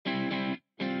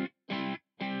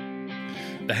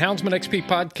The Houndsman XP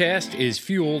podcast is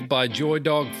fueled by Joy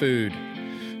Dog Food.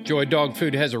 Joy Dog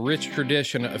Food has a rich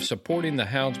tradition of supporting the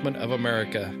Houndsman of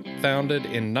America. Founded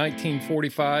in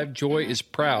 1945, Joy is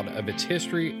proud of its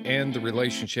history and the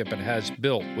relationship it has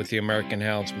built with the American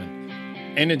Houndsman.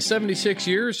 And in 76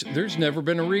 years, there's never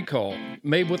been a recall.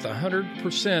 Made with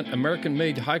 100%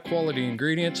 American-made high-quality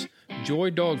ingredients, Joy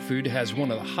Dog Food has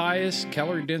one of the highest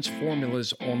calorie-dense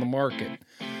formulas on the market.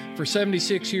 For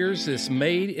 76 years, this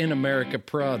made-in-America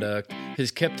product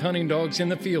has kept hunting dogs in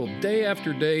the field day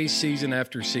after day, season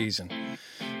after season.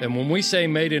 And when we say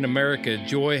made in America,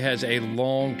 Joy has a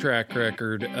long track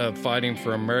record of fighting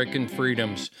for American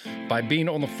freedoms by being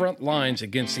on the front lines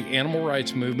against the animal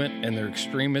rights movement and their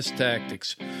extremist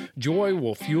tactics. Joy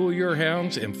will fuel your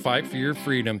hounds and fight for your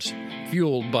freedoms.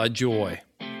 Fueled by Joy.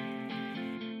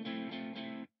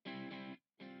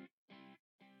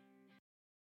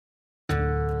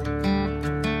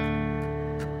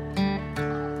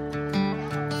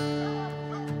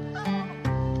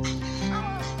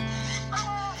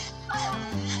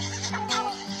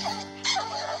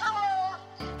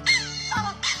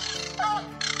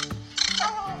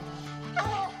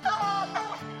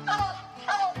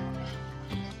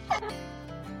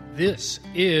 This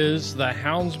is the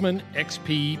Houndsman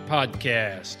XP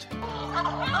podcast.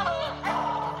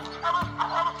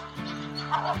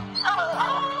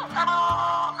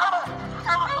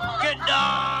 Good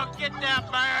dog, get that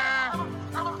bear.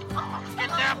 Get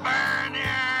that bear in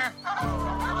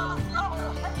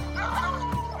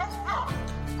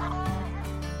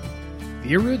The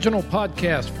here. original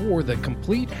podcast for the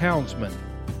complete Houndsman.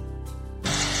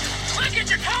 Look at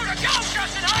your coat of go,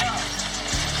 Justin Height.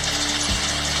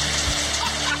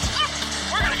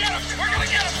 We're gonna get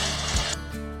him.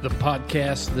 The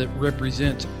podcast that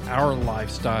represents our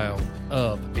lifestyle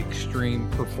of extreme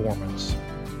performance.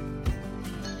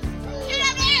 Get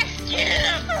up there. Get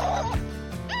him.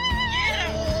 Get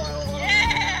him.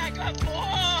 Yeah, good boy. Good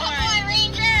boy,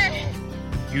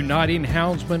 Ranger. Uniting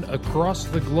houndsmen across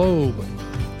the globe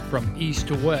from east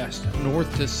to west,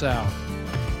 north to south.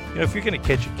 You know, if you're going to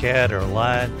catch a cat or a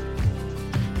lion,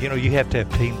 you know, you have to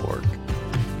have teamwork.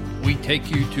 We take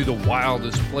you to the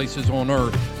wildest places on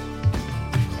earth.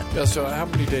 Yeah, so how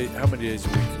many days a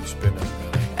week you spend up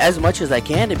there? As much as I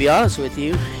can, to be honest with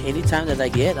you. Anytime that I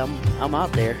get, I'm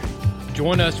out there.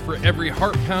 Join us for every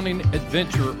heart-pounding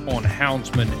adventure on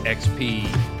Houndsman XP.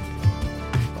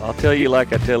 I'll tell you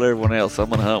like I tell everyone else, I'm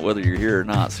going to hunt whether you're here or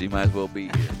not, so you might as well be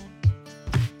here.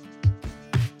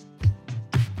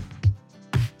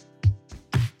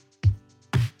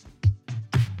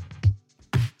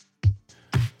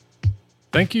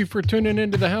 Thank you for tuning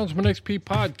into the Houndsman XP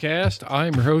podcast. I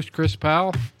am your host, Chris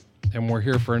Powell, and we're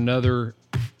here for another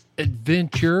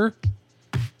adventure.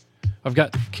 I've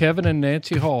got Kevin and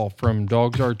Nancy Hall from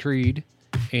Dogs Are Treed,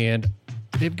 and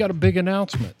they've got a big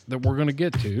announcement that we're going to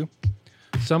get to.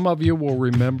 Some of you will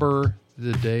remember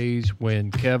the days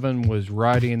when Kevin was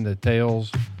riding the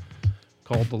tails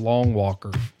called the Long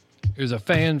Walker. It was a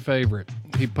fan favorite.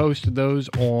 He posted those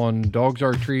on Dogs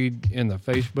Are Treed in the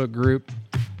Facebook group.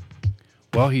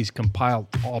 Well, he's compiled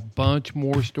a bunch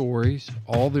more stories,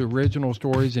 all the original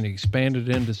stories, and he expanded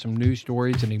into some new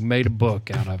stories, and he made a book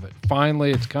out of it.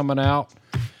 Finally, it's coming out.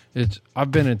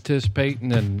 I've been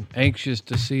anticipating and anxious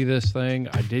to see this thing.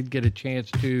 I did get a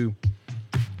chance to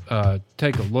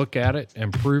take a look at it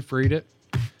and proofread it,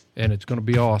 and it's going to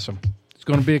be awesome. It's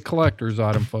going to be a collector's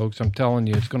item, folks. I'm telling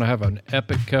you, it's going to have an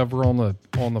epic cover on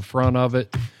the front of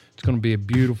it. It's going to be a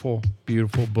beautiful,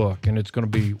 beautiful book, and it's going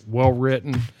to be well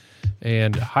written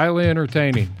and highly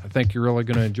entertaining. I think you're really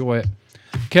going to enjoy it.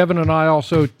 Kevin and I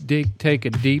also take a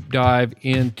deep dive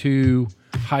into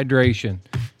hydration.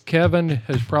 Kevin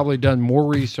has probably done more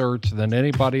research than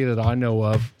anybody that I know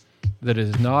of that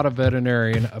is not a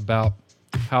veterinarian about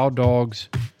how dogs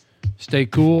stay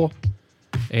cool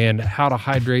and how to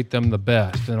hydrate them the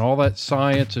best. And all that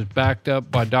science is backed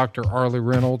up by Dr. Arlie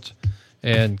Reynolds.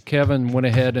 And Kevin went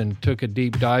ahead and took a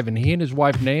deep dive, and he and his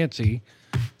wife Nancy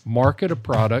market a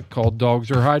product called Dogs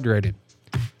Are Hydrated.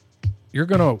 You're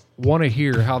going to want to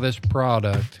hear how this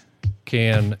product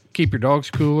can keep your dogs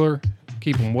cooler,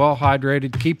 keep them well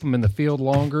hydrated, keep them in the field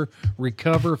longer,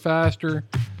 recover faster.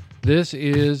 This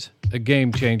is a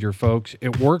game changer, folks.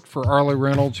 It worked for Arlie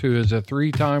Reynolds, who is a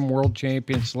 3-time world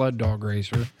champion sled dog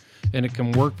racer, and it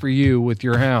can work for you with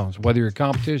your hounds, whether you're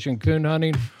competition coon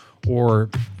hunting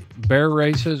or bear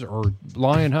races or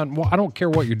lion hunting. Well, I don't care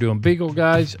what you're doing. Beagle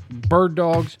guys, bird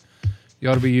dogs, you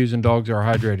ought to be using Dogs Are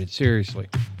Hydrated, seriously.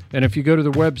 And if you go to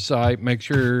the website, make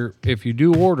sure if you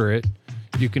do order it,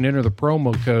 you can enter the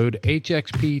promo code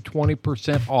HXP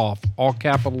 20% off, all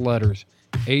capital letters,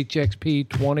 HXP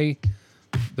 20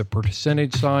 the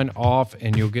percentage sign off,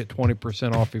 and you'll get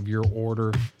 20% off of your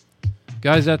order.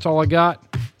 Guys, that's all I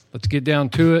got. Let's get down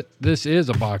to it. This is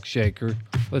a box shaker.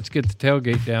 Let's get the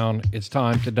tailgate down. It's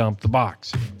time to dump the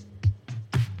box.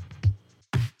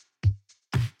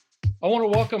 I want to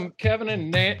welcome Kevin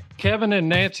and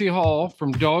Nancy Hall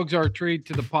from Dogs Are Treat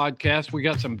to the podcast. We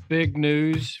got some big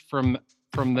news from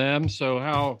them,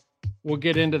 so we'll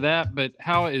get into that. But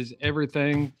how is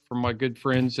everything from my good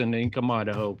friends in Ingham,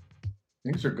 Idaho?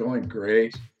 Things are going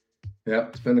great. Yep,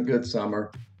 it's been a good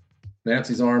summer.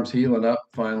 Nancy's arm's healing up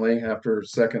finally after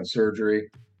second surgery.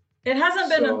 It hasn't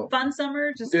been a fun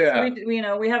summer. Just yeah.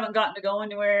 We haven't gotten to go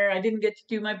anywhere. I didn't get to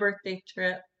do my birthday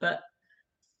trip, but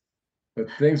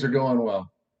things are going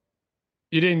well.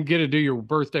 You didn't get to do your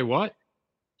birthday what?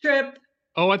 Trip.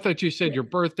 Oh, I thought you said your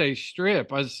birthday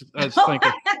strip. I was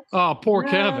thinking, oh, poor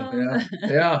Kevin.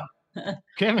 Yeah.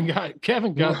 Kevin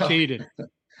got cheated.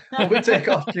 We take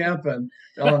off camping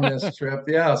on this trip.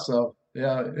 Yeah, so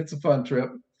yeah, it's a fun trip.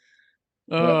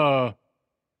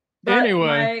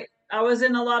 Anyway, I was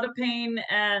in a lot of pain,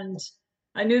 and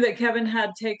I knew that Kevin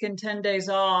had taken 10 days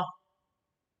off.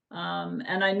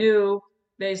 And I knew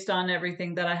based on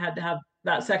everything that I had to have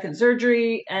that second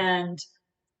surgery. And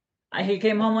he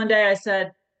came home one day. I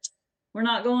said, we're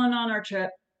not going on our trip.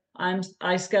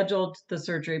 I scheduled the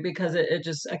surgery because it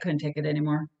just, I couldn't take it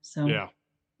anymore. So yeah.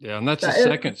 And that's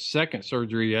the second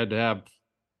surgery you had to have.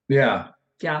 Yeah.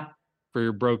 For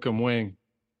your broken wing.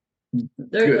 I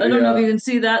don't know if you can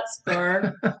see that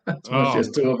scar.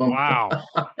 Just two of them. Wow.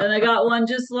 And I got one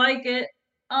just like it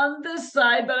on this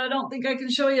side, but I don't think I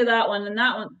can show you that one. And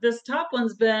that one, this top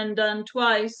one's been done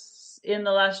twice in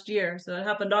the last year. So it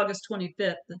happened August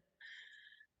 25th.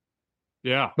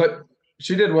 Yeah. But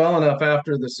she did well enough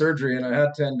after the surgery, and I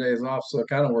had 10 days off. So it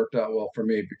kind of worked out well for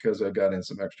me because I got in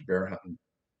some extra bear hunting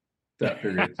that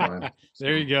period of time.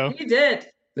 There you go. You did.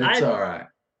 It's all right.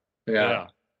 Yeah.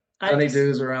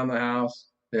 Honeydews around the house.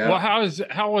 Yeah. Well,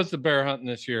 how was the bear hunting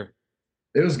this year?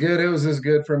 It was good. It was as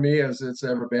good for me as it's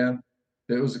ever been.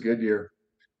 It was a good year.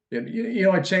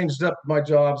 I changed up my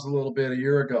jobs a little bit a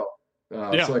year ago,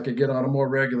 so I could get on a more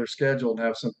regular schedule and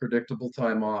have some predictable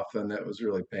time off, and that was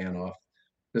really paying off.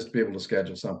 Just to be able to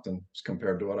schedule something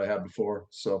compared to what I had before.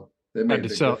 So it made a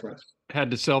big difference. Had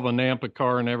to sell the Nampa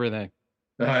car and everything.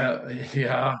 The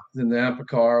Nampa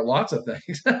car, lots of things.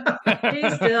 He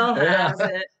still has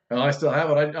it. Well, I still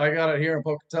have it. I got it here in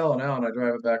Pocatello now, and I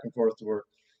drive it back and forth to work.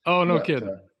 Oh, no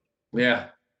kidding. Yeah.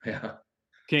 Can't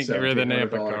get rid of the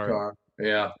Nampa car.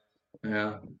 Yeah.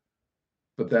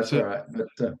 But that's all right. But,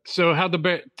 so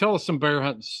tell us some bear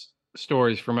hunting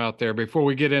stories from out there before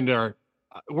we get into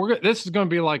this is going to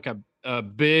be like a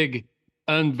big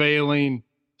unveiling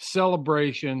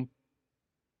celebration.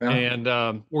 Yeah.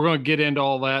 And we're going to get into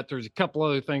all that. There's a couple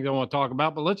other things I want to talk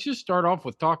about, but let's just start off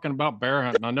with talking about bear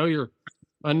hunting. I know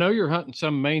you're hunting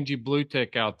some mangy blue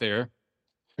tick out there.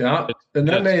 Yeah, and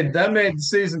that made the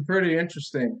season pretty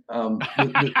interesting.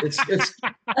 It's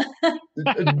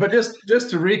but just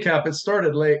to recap, it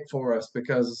started late for us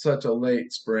because it's such a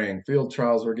late spring. Field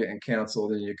trials were getting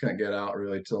canceled, and you couldn't get out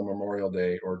really till Memorial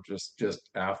Day or just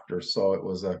after. So it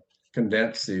was a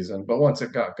condensed season. But once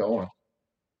it got going,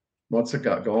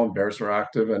 bears were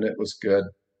active, and it was good.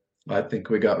 I think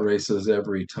we got races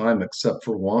every time except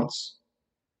for once.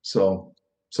 So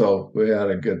we had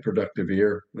a good productive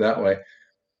year that way.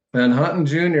 And hunting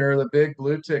junior, the big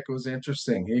blue tick, was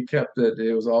interesting. He kept it.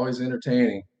 It was always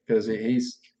entertaining because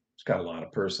he's got a lot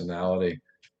of personality,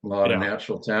 a lot of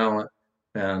natural talent,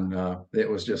 and it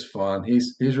was just fun.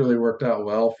 He's really worked out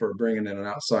well for bringing in an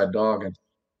outside dog. And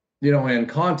in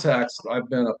context, I've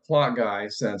been a plot guy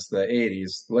since the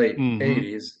 '80s, late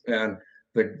 '80s, and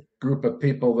the group of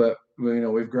people that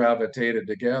we've gravitated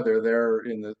together,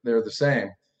 they're the same.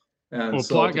 And well,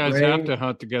 plot guys have to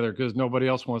hunt together because nobody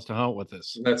else wants to hunt with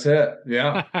us. That's it.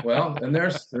 Yeah. Well, and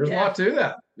there's a lot to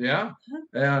that. Yeah.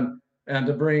 And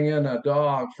to bring in a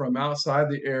dog from outside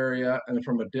the area and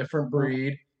from a different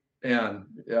breed, and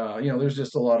there's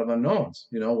just a lot of unknowns.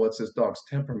 What's this dog's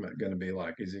temperament going to be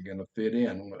like? Is he going to fit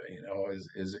in?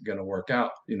 Is it going to work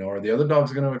out? Are the other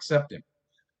dogs going to accept him?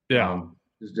 Yeah.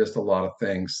 There's just a lot of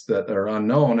things that are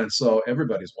unknown, and so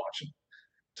everybody's watching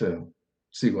to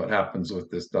see what happens with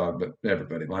this dog, but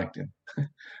everybody liked him.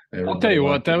 I'll tell you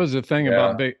what, that was the thing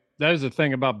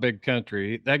about big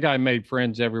country. That guy made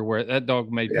friends everywhere. That dog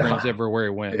made friends everywhere he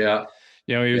went. Yeah.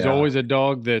 He was always a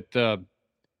dog that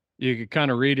you could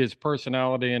kind of read his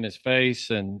personality in his face,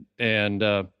 and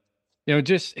he was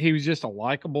just a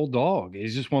likable dog.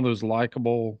 He's just one of those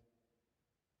likable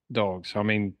dogs. I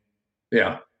mean,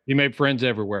 he made friends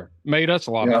everywhere. Made us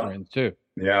a lot of friends too.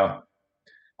 Yeah.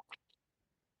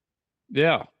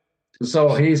 Yeah.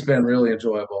 So he's been really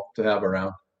enjoyable to have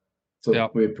around. So Yeah.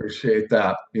 we appreciate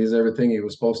that. He's everything he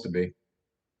was supposed to be.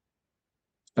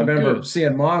 I Well, remember good.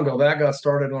 seeing Mongo. That got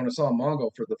started when I saw Mongo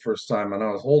for the first time, and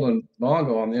I was holding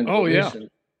Mongo on the end of Oh, the yeah. leash and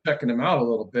checking him out a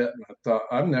little bit. And I thought,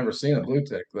 I've never seen a blue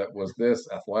tick that was this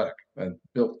athletic and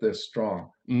built this strong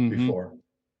Mm-hmm. before.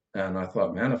 And I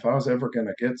thought, man, if I was ever going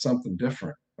to get something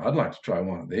different, I'd like to try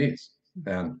one of these.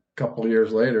 And a couple of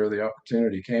years later, the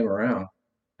opportunity came around,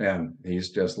 and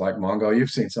he's just like Mongo. You've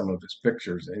seen some of his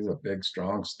pictures. He's a big,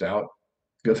 strong, stout,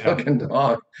 good-looking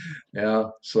dog. Yeah,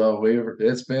 so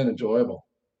it's been enjoyable.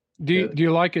 Do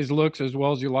you like his looks as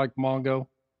well as you like Mongo?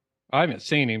 I haven't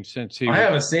seen him since he I was.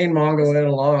 haven't seen Mongo in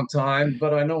a long time,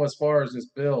 but I know as far as his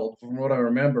build, from what I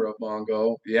remember of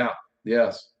Mongo, yeah,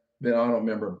 yes. Then I don't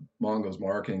remember Mongo's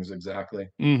markings exactly,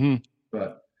 Mm-hmm.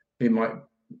 but he might,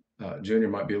 Junior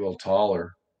might be a little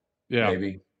taller, Yeah.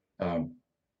 maybe.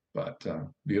 But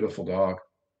beautiful dog.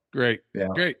 Great. Yeah,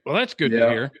 Great. Well, that's good to yeah,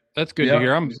 hear. That's good to yeah.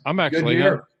 hear. I'm Good actually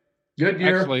year. Good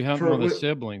year hunting for one of the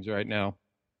siblings right now.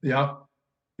 yeah,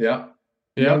 yeah.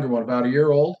 The Yep. younger one, about a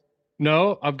year old.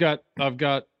 No, I've got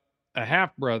a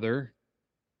half brother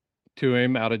to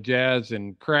him out of Jazz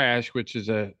and Crash, which is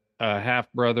a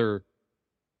half brother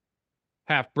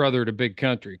to Big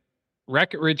Country.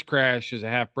 Racket Ridge Crash is a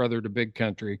half brother to Big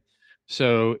Country.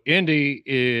 So Indy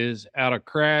is out of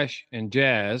Crash and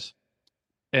Jazz,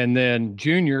 and then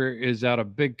Junior is out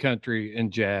of Big Country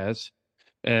and Jazz.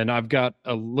 And I've got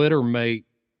a litter mate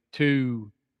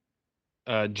to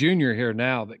Junior here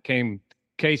now that came.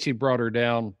 Casey brought her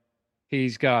down.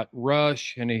 He's got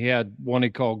Rush, and he had one he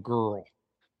called Girl,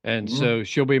 and so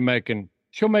be making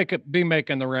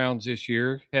the rounds this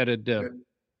year. Headed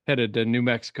to New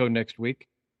Mexico next week.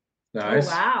 Nice.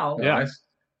 Oh, wow. Nice.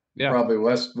 Yeah. Probably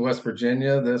West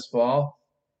Virginia this fall.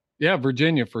 Yeah,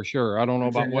 Virginia for sure. I don't know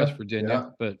about West Virginia, Yeah.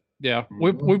 but yeah,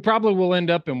 we probably will end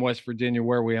up in West Virginia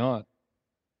where we hunt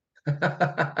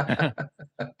at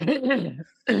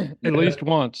least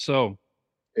once. So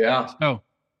Yeah. so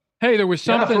hey, there was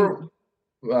something.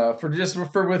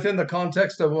 For within the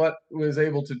context of what was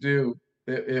able to do,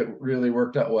 it really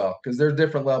worked out well, because there's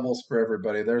different levels for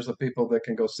everybody. There's the people that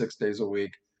can go 6 days a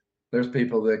week. There's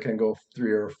people that can go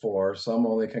 3 or 4. Some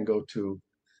only can go 2.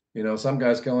 Some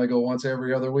guys can only go once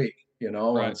every other week,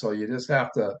 Right. and so you just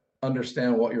have to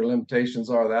understand what your limitations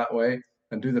are that way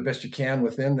and do the best you can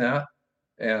within that,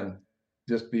 and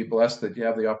just be blessed that you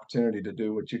have the opportunity to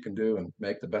do what you can do and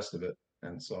make the best of it.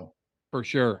 And so For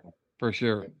sure.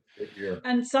 good year.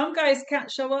 And some guys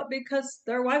can't show up because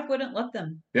their wife wouldn't let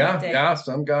them. Yeah,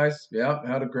 some guys,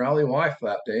 had a growly wife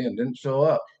that day and didn't show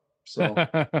up. So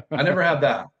I never had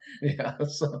that. Yeah,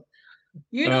 so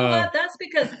You know what? That's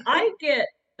because I get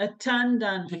a ton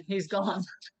done when he's gone.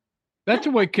 That's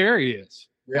the way Carrie is.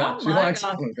 yeah, Oh she my likes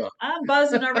gosh. someone gone. I'm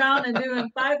buzzing around and doing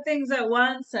 5 things at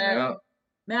once. And Yeah,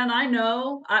 man, I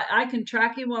know I can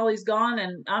track him while he's gone.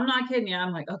 And I'm not kidding you.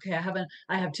 I'm like, okay,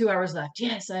 I have 2 hours left.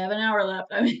 Yes, I have an hour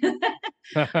left. I mean,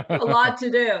 a lot to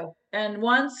do. And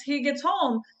once he gets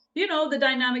home, the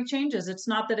dynamic changes. It's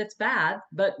not that it's bad,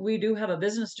 but we do have a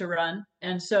business to run.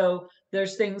 And so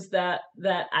there's things that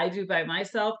I do by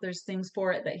myself. There's things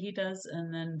for it that he does.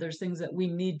 And then there's things that we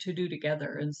need to do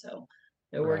together. And so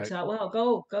it works out well.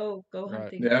 Go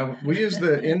hunting. yeah. We use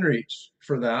the InReach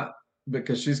for that,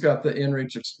 because she's got the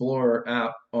InReach Explorer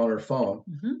app on her phone.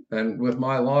 Mm-hmm. And with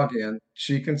my login,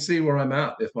 she can see where I'm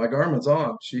at. If my Garmin's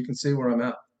on, she can see where I'm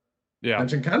at. Yeah.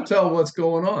 And she can tell what's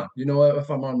going on. If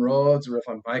I'm on roads or if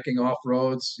I'm hiking off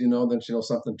roads, then she knows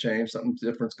something changed, something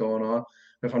different's going on.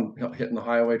 If I'm hitting the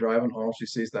highway driving home, she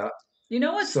sees that. You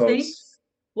know what stinks?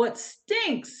 What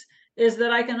stinks is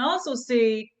that I can also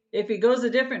see if he goes a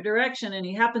different direction and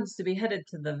he happens to be headed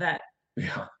to the vet.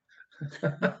 Yeah.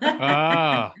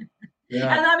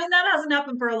 Yeah. And I mean, that hasn't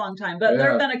happened for a long time, but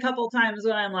there have been a couple times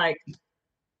when I'm like,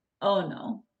 oh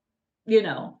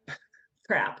no,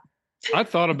 crap. I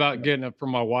thought about getting it for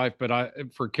my wife,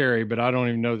 for Carrie, but I don't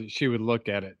even know that she would look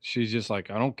at it. She's just like,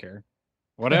 I don't care.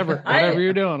 Whatever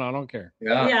you're doing, I don't care.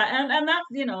 Yeah. And that's,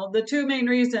 the 2 main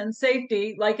reasons: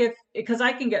 safety, because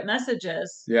I can get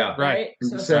messages. Yeah. Right.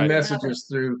 So send messages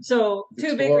through. So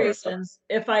 2 big reasons.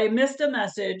 If I missed a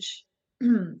message,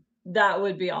 that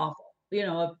would be awful.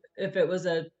 If it was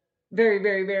a very,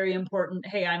 very, very important,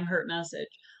 hey, I'm hurt message.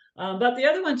 But the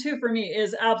other one too for me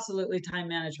is absolutely time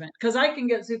management, because I can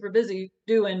get super busy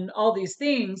doing all these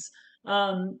things.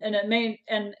 And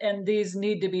these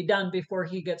need to be done before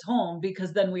he gets home,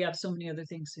 because then we have so many other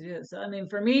things to do. So, I mean,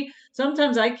 for me,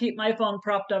 sometimes I keep my phone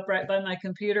propped up right by my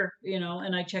computer,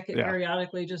 and I check it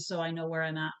periodically just so I know where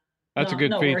I'm at. That's a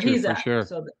good feature for sure.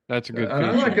 So that's a good feature. And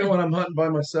I like it when I'm hunting by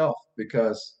myself,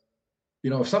 because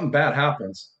if something bad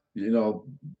happens,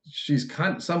 she's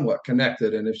somewhat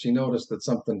connected. And if she noticed that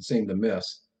something seemed to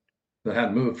miss that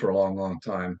hadn't moved for a long, long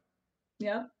time,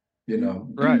 Yep.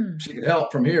 Right. she could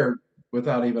help from here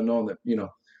without even knowing that,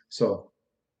 so.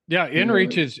 Yeah,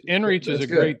 inReach is That's a good.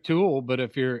 great tool, but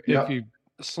if Yep. you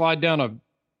slide down a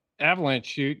avalanche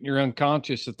chute and you're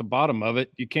unconscious at the bottom of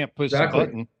it, you can't push the Exactly.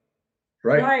 button.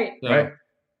 Right. So, Right.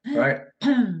 Right.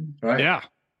 Right. yeah.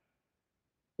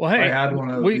 Well, I hey, had one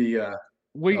of we the,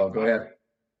 we oh, go ahead.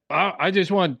 I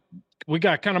just want we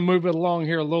got kind of move it along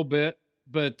here a little bit,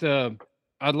 but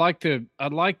I'd like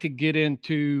to get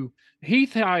into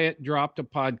Heath Hyatt dropped a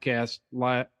podcast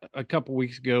a couple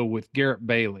weeks ago with Garrett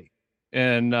Bailey,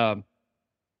 and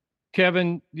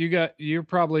Kevin, you're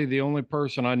probably the only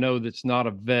person I know that's not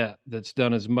a vet that's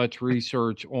done as much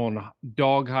research on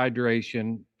dog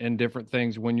hydration and different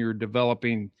things when you're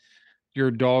developing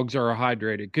your dogs are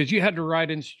hydrated, because you had to write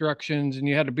instructions and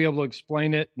you had to be able to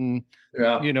explain it and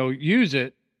Yeah. use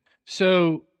it.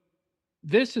 So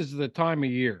this is the time of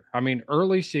year. I mean,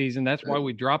 early season. That's why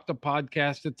we dropped the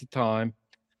podcast at the time,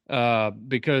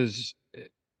 because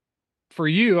for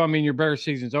you, I mean, your bear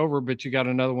season's over, but you got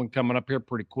another one coming up here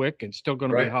pretty quick and still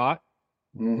going to be Right. hot.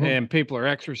 Mhm. And people are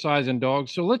exercising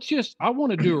dogs. So I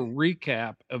want to do a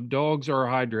recap of dogs are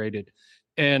hydrated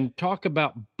and talk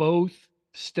about both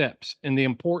steps and the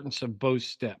importance of both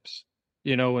steps,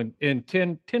 in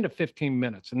 10 to 15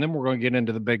 minutes. And then we're going to get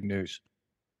into the big news.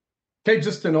 Okay,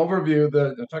 just an overview.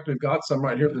 In fact, we've got some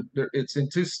right here. It's in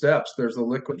 2 steps. There's a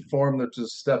liquid form, which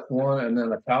is step 1, and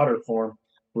then a powder form,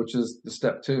 which is the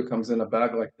step 2. It comes in a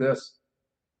bag like this.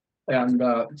 And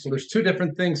so there's 2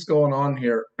 different things going on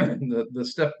here. The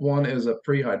step 1 is a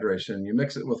prehydration. You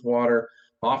mix it with water,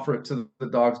 offer it to the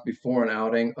dogs before an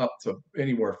outing, up to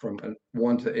anywhere from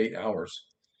 1 to 8 hours.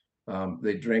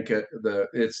 They drink it.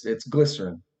 It's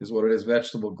glycerin is what it is,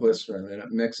 vegetable glycerin, and it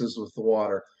mixes with the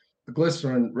water. The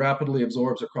glycerin rapidly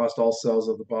absorbs across all cells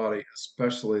of the body,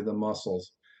 especially the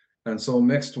muscles. And so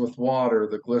mixed with water,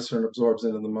 the glycerin absorbs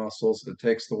into the muscles. It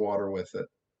takes the water with it.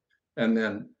 And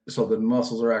then, so the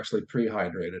muscles are actually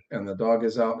prehydrated, and the dog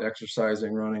is out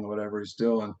exercising, running, whatever he's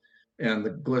doing. And the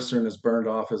glycerin is burned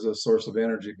off as a source of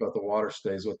energy, but the water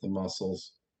stays with the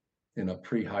muscles in a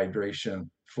prehydration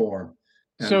form.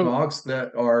 And So, dogs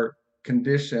that are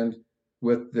conditioned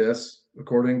with this,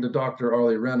 according to Dr.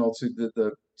 Arlie Reynolds, who did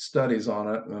the studies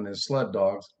on it on his sled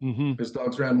dogs, mhm. his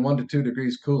dogs ran 1 to 2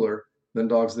 degrees cooler than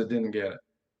dogs that didn't get it.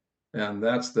 And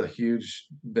that's the huge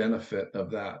benefit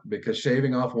of that, because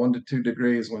shaving off 1 to 2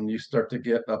 degrees when you start to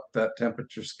get up that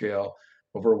temperature scale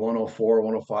over 104,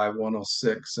 105,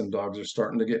 106, and dogs are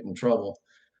starting to get in trouble.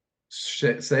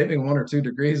 Saving 1 or 2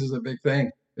 degrees is a big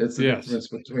thing. It's the Yes. difference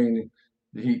between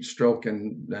the heat stroke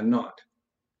and not.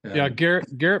 Yeah, And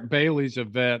Garrett Bailey's a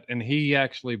vet, and he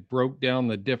actually broke down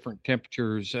the different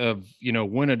temperatures of,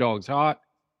 when a dog's hot,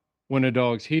 when a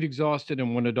dog's heat exhausted,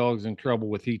 and when a dog's in trouble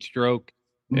with heat stroke.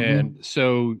 And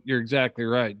so you're exactly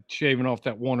right. Shaving off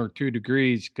that 1 or 2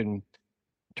 degrees can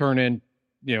turn in,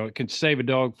 it can save a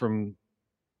dog from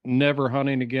never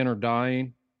hunting again or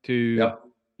dying to,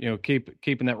 Yep.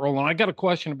 keeping that rolling. I got a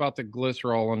question about the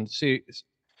glycerol and see.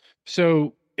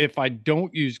 So if I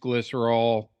don't use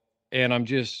glycerol and I'm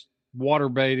just water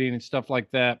baiting and stuff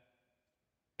like that,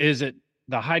 is it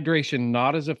the hydration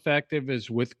not as effective as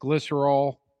with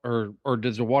glycerol, or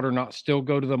does the water not still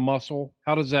go to the muscle?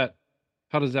 How does that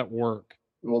work?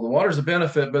 Well, the water's a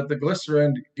benefit, but the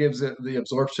glycerin gives it the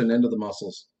absorption into the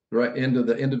muscles, right into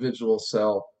the individual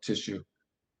cell tissue.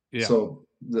 Yeah. So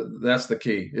that's the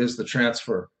key, is the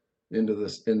transfer into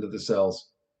the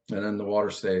cells, and then the water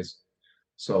stays.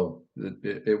 So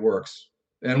it works.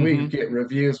 And we get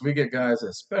reviews. We get guys,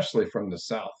 especially from the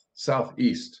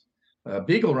southeast,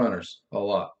 beagle runners a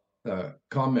lot,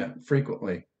 comment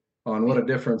frequently on what a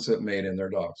difference it made in their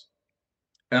dogs.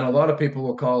 And a lot of people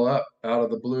will call up out of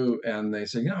the blue and they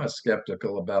say, I was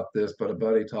skeptical about this, but a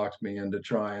buddy talked me into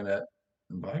trying it.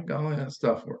 And by golly, that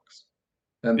stuff works.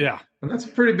 And Yeah. and that's a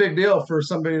pretty big deal for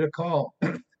somebody to call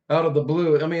out of the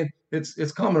blue. I mean,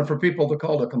 it's common for people to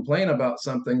call to complain about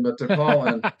something, but to call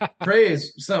and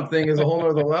praise something is a whole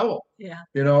other level. Yeah.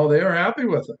 They are happy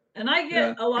with it. And I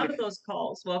get a lot of those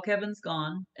calls while Kevin's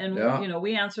gone. And,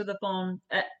 we answer the phone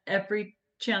at every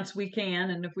chance we can.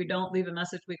 And if we don't leave a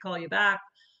message, we call you back.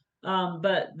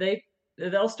 But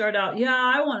they'll start out,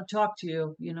 I want to talk to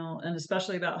you, and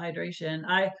especially about hydration.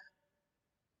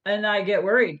 I get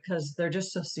worried because they're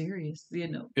just so serious,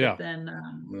 Yeah. But then,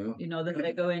 then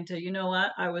they go into,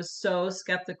 what? I was so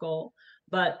skeptical,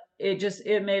 but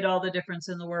it made all the difference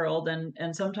in the world.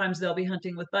 And sometimes they'll be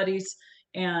hunting with buddies,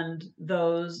 and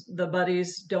the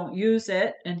buddies don't use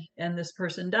it, and this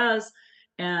person does,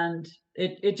 And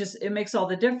it makes all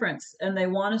the difference. And they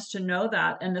want us to know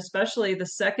that. And especially the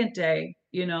second day,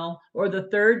 or the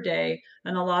third day.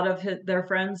 And a lot of their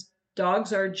friends'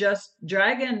 dogs are just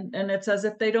dragging, and it's as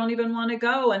if they don't even want to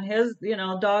go. And his,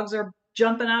 dogs are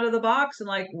jumping out of the box and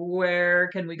like, where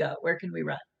can we go? Where can we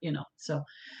run? So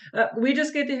we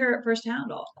just get to hear it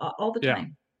firsthand all the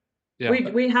time. Yeah.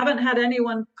 We haven't had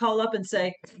anyone call up and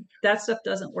say that stuff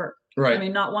doesn't work. Right. I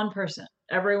mean, not one person.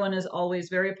 Everyone is always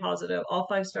very positive, all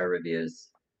 5-star reviews.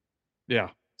 Yeah.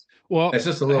 Well, It's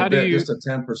just a little bit, just a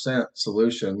 10%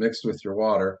 solution mixed with your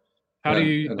water.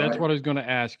 That's what I was going to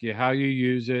ask you, how you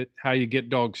use it, how you get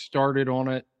dogs started on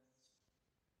it.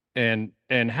 And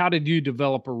how did you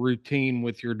develop a routine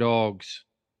with your dogs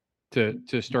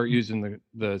to start using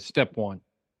the step one?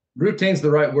 Routine's the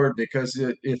right word, because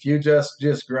if you just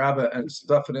grab it and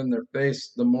stuff it in their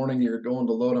face the morning you're going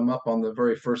to load them up on the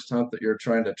very first hunt that you're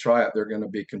trying to try it, they're going to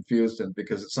be confused, and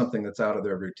because it's something that's out of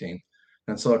their routine.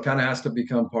 And so it kind of has to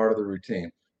become part of the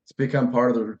routine. It's become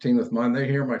part of the routine with mine. They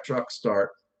hear my truck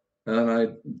start, and I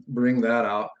bring that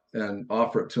out and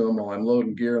offer it to them while I'm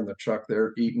loading gear in the truck.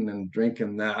 They're eating and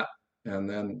drinking that, and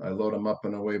then I load them up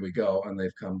and away we go. And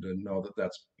they've come to know that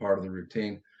that's part of the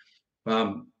routine.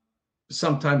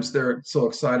 Sometimes they're so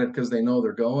excited because they know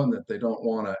they're going that they don't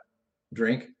want to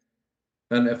drink.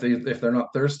 And if they're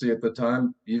not thirsty at the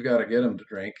time, you've got to get them to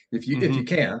drink if you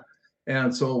can.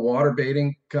 And so water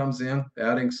baiting comes in,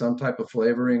 adding some type of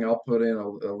flavoring. I'll put in a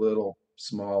little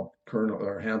small kernel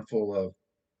or handful of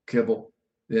kibble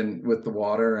in with the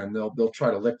water, and they'll try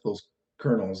to lick those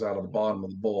kernels out of the bottom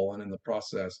of the bowl, and in the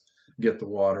process get the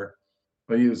water.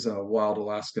 I use wild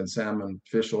Alaskan salmon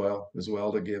fish oil as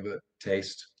well to give it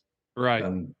taste. Right.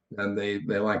 And they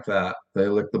like that. They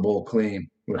lick the bowl clean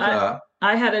with that.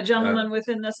 I had a gentleman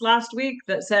within this last week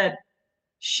that said,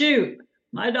 shoot,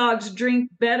 my dogs drink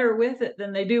better with it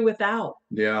than they do without.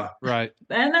 Yeah. Right.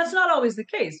 And that's not always the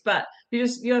case, but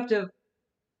you have to,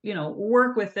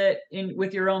 work with it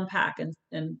with your own pack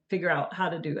and figure out how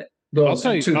to do it. Those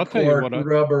two-quart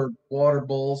rubber water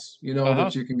bowls,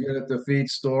 that you can get at the feed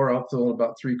store. I'll fill it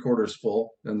about 3/4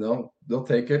 full, and they'll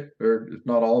take it, or if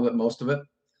not all of it, most of it.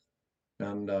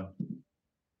 And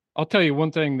I'll tell you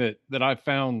one thing that I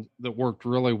found that worked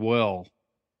really well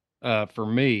for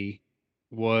me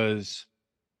was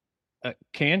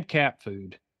canned cat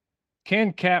food.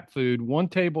 Canned cat food, 1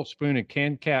 tablespoon of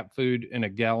canned cat food in a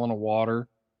gallon of water,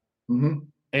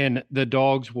 and the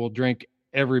dogs will drink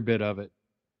every bit of it.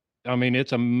 I mean,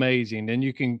 it's amazing. And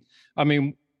you can,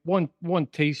 one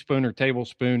teaspoon or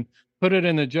tablespoon, put it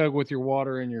in the jug with your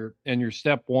water and your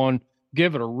step one,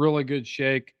 give it a really good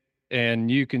shake, and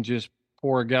you can just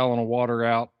pour a gallon of water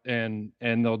out and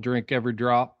they'll drink every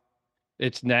drop.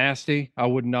 It's nasty. I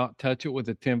would not touch it with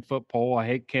a 10-foot pole. I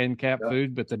hate canned cat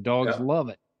food, but the dogs love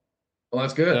it. Well,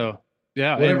 that's good. So,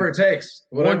 yeah. Whatever it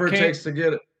takes to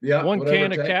get it. Yeah. One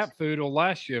can of cat food will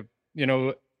last you,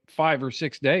 5 or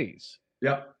 6 days.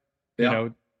 Yep.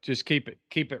 Just keep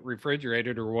it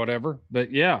refrigerated or whatever.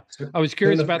 But yeah, I was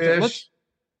curious about that.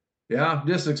 Yeah,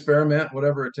 just experiment,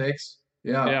 whatever it takes.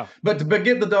 Yeah. But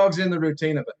get the dogs in the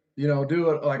routine of it. Do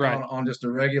it like on just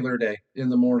a regular day in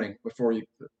the morning before you,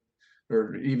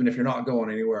 or even if you're not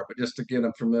going anywhere, but just to get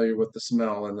them familiar with the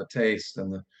smell and the taste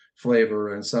and the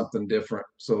flavor and something different,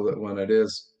 so that when it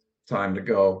is time to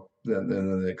go,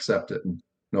 then they accept it and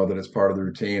know that it's part of the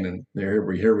routine. And here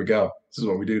we go. This is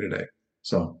what we do today.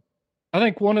 So I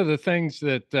think one of the things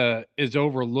that is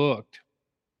overlooked,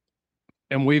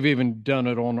 and we've even done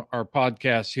it on our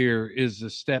podcast here, is the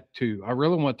step 2. I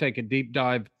really want to take a deep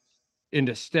dive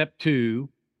into step 2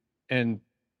 and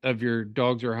of your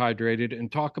dogs are hydrated,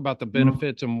 and talk about the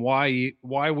benefits and why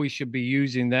we should be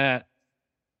using that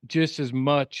just as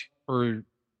much or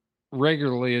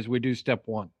regularly as we do step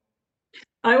 1.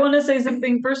 I want to say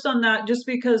something first on that, just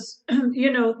because,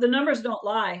 the numbers don't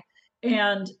lie.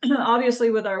 And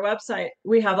obviously with our website,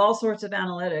 we have all sorts of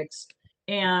analytics,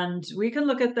 and we can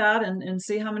look at that and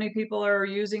see how many people are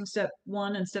using step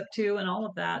 1 and step 2 and all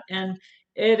of that. And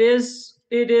it is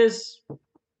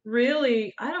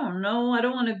really, I don't know, I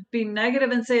don't want to be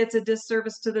negative and say it's a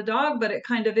disservice to the dog, but it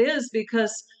kind of is,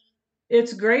 because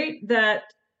it's great that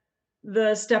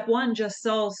the step 1 just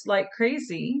sells like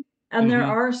crazy. And there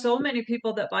are so many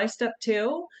people that buy step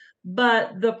 2,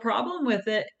 but the problem with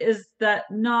it is that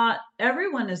not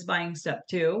everyone is buying step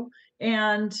 2,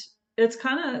 and it's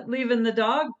kind of leaving the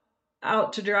dog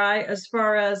out to dry as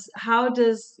far as how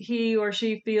does he or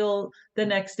she feel the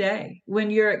next day when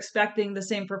you're expecting the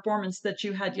same performance that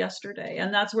you had yesterday.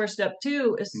 And that's where step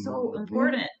 2 is so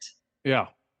important. Yeah.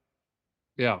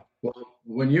 Yeah. Well,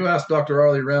 when you ask Dr.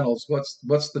 Arlie Reynolds, what's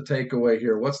the takeaway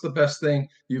here? What's the best thing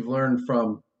you've learned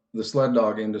from the sled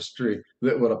dog industry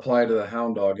that would apply to the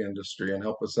hound dog industry and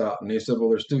help us out? And he said, well,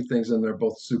 there's two things and they're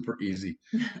both super easy.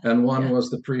 And one was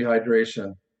the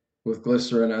prehydration with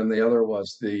glycerin, and the other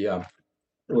was the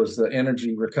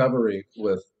energy recovery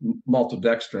with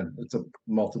maltodextrin. It's a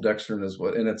maltodextrin is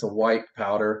what, and it's a white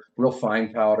powder, real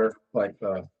fine powder, like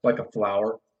a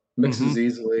flour, mixes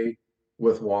easily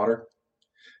with water.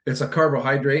 It's a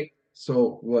carbohydrate.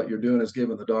 So what you're doing is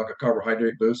giving the dog a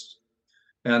carbohydrate boost.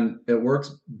 And it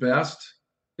works best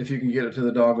if you can get it to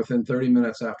the dog within 30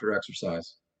 minutes after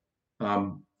exercise.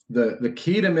 The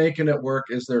key to making it work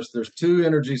is there's two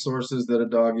energy sources that a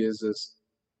dog uses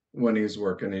when he's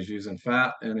working. He's using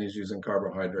fat and he's using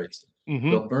carbohydrates.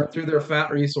 They'll burn through their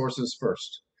fat resources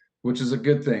first, which is a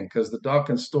good thing because the dog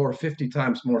can store 50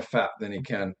 times more fat than he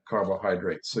can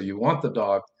carbohydrates. So you want the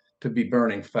dog to be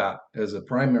burning fat as a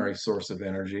primary source of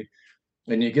energy.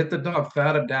 And you get the dog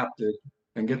fat adapted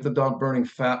and get the dog burning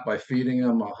fat by feeding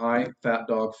him a high fat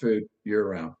dog food year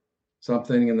round,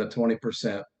 something in the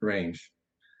 20% range.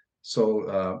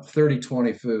 So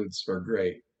 30-20 foods are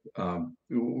great.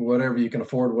 Whatever you can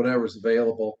afford, whatever's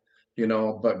available,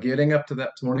 but getting up to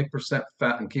that 20%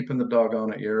 fat and keeping the dog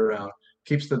on it year round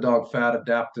keeps the dog fat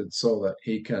adapted so that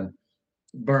he can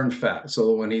burn fat.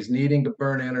 So when he's needing to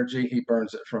burn energy, he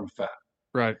burns it from fat.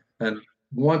 Right. And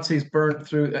once he's burnt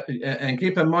through, and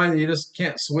keep in mind that you just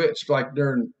can't switch like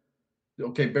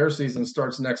bear season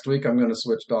starts next week, I'm going to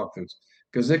switch dog foods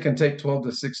because it can take 12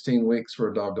 to 16 weeks for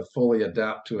a dog to fully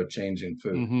adapt to a changing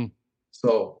food.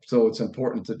 So it's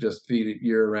important to just feed it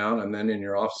year round, and then in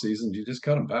your off season, you just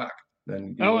cut them back.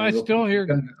 Then I still hear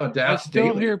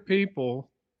people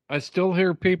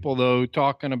though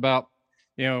talking about,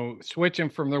 switching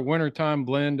from their wintertime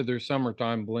blend to their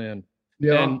summertime blend.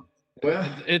 Yeah. And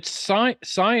it's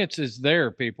science is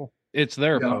there, people. It's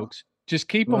there, folks. Just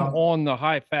keep them on the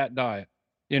high fat diet.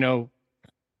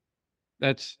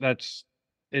 That's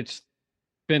it's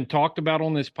been talked about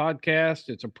on this podcast.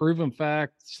 It's a proven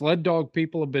fact. Sled dog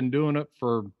people have been doing it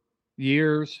for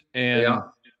years, and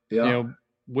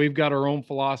we've got our own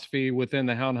philosophy within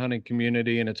the hound hunting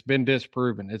community, and it's been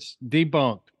disproven. It's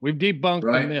debunked. We've debunked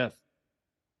the myth.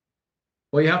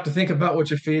 Well, you have to think about what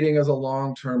you're feeding as a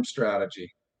long-term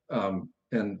strategy. And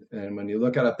when you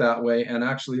look at it that way, and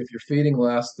actually if you're feeding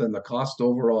less, then the cost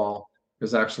overall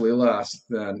is actually less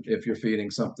than if you're feeding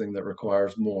something that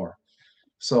requires more.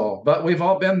 So, but we've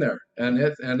all been there, and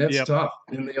it's tough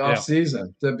in the off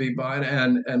season to be buying,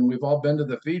 and we've all been to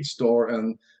the feed store,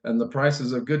 and the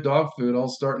prices of good dog food all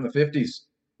start in the 50s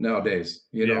nowadays.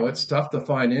 It's tough to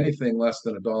find anything less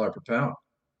than $1 per pound.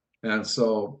 And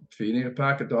so feeding a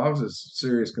pack of dogs is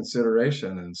serious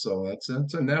consideration. And so it's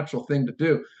a natural thing to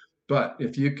do. But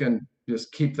if you can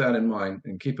just keep that in mind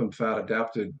and keep them fat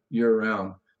adapted year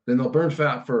round, then they'll burn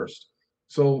fat first.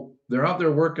 So they're out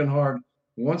there working hard.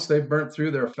 Once they've burnt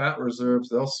through their fat reserves,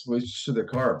 they'll switch to the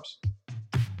carbs.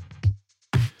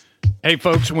 Hey,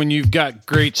 folks, when you've got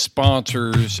great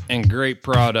sponsors and great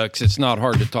products, it's not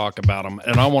hard to talk about them.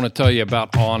 And I want to tell you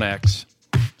about onX.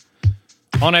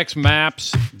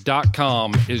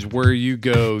 OnXMaps.com is where you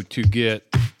go to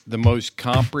get the most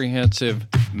comprehensive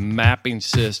mapping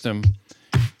system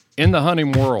in the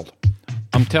hunting world.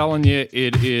 I'm telling you,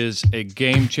 it is a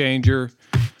game changer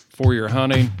for your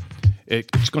hunting.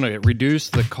 It's going to reduce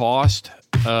the cost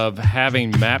of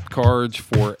having map cards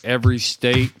for every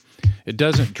state. It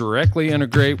doesn't directly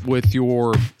integrate with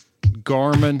your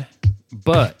Garmin,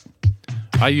 but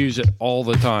I use it all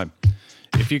the time.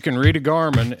 If you can read a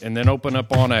Garmin and then open up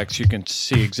onX, you can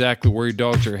see exactly where your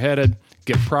dogs are headed,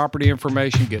 get property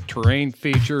information, get terrain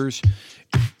features.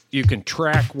 You can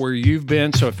track where you've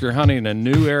been. So if you're hunting in a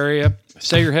new area,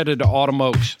 say you're headed to Autumn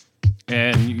Oaks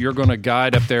and you're going to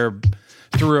guide up there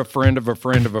through a friend of a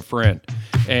friend of a friend,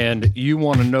 and you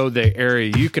want to know the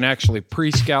area, you can actually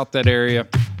pre-scout that area,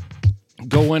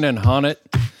 go in and hunt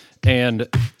it, and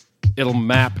it'll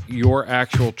map your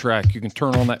actual track. You can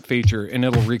turn on that feature and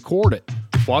it'll record it.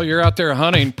 While you're out there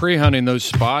hunting, pre-hunting those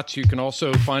spots, you can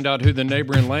also find out who the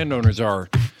neighboring landowners are.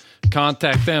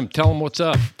 Contact them. Tell them what's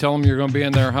up. Tell them you're going to be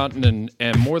in there hunting,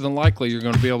 and more than likely you're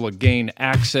going to be able to gain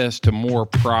access to more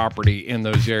property in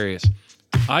those areas.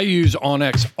 I use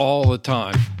onX all the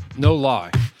time. No lie.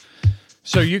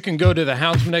 So you can go to the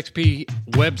Houndsman XP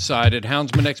website at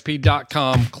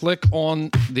houndsmanxp.com, click on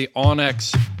the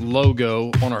onX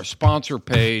logo on our sponsor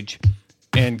page,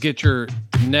 and get your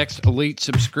next elite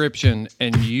subscription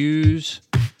and use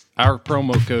our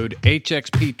promo code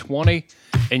HXP20,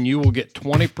 and you will get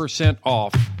 20%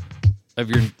 off of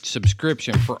your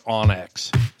subscription for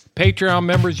onX. Patreon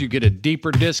members, you get a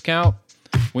deeper discount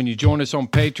when you join us on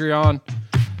Patreon.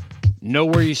 Know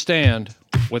where you stand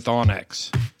with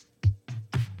Onyx.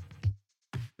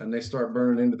 And they start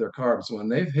burning into their carbs. When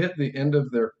they've hit the end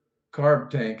of their carb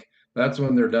tank, that's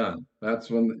when they're done. That's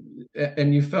when,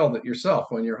 and you felt it yourself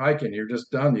when you're hiking. You're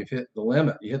just done. You've hit the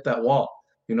limit. You hit that wall.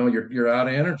 You're out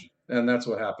of energy, and that's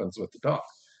what happens with the dog.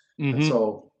 And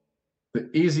so, the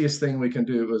easiest thing we can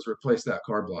do is replace that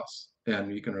carb loss,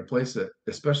 and you can replace it,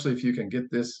 especially if you can get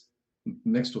this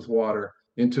mixed with water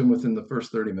into them within the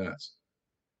first 30 minutes.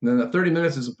 And then that 30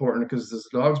 minutes is important because as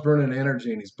the dog's burning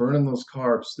energy and he's burning those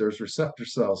carbs, there's receptor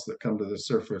cells that come to the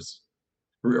surface,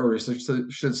 or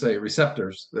should say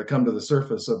receptors that come to the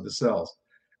surface of the cells,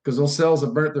 because those cells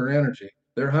have burnt their energy.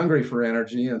 They're hungry for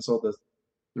energy, and so the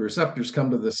receptors come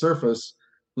to the surface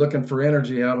looking for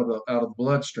energy out of the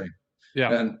bloodstream.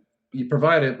 Yeah. And you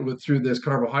provide it through this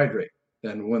carbohydrate.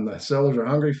 And when the cells are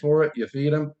hungry for it, you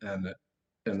feed them, and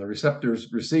the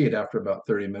receptors recede after about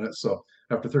 30 minutes. So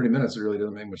after 30 minutes, it really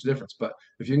doesn't make much difference. But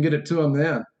if you can get it to them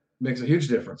then, it makes a huge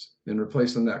difference in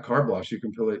replacing that carb loss. You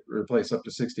can replace up to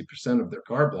 60% of their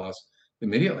carb loss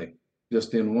immediately,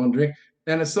 just in one drink.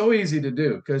 And it's so easy to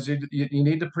do because you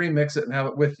need to pre-mix it and have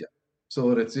it with you so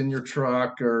that it's in your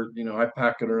truck, or, I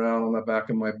pack it around on the back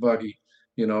of my buggy,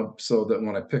 so that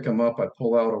when I pick them up, I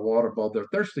pull out a water bottle. They're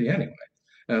thirsty anyway.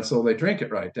 And so they drink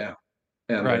it right down.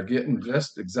 And they're getting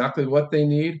just exactly what they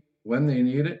need when they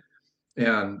need it.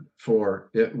 And for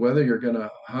it, whether you're going to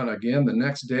hunt again the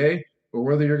next day or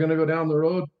whether you're going to go down the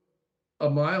road a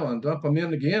mile and dump them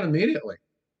in again immediately,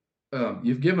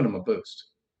 you've given them a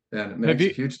boost, and it makes a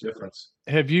huge difference.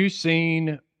 Have you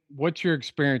seen, what's your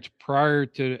experience prior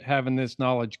to having this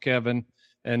knowledge, Kevin,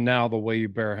 and now the way you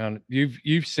bear hunt?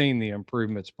 You've seen the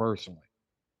improvements personally.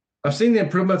 I've seen the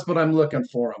improvements, but I'm looking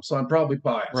for them, so I'm probably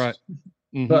biased. Right.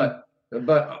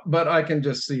 But I can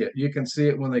just see it. You can see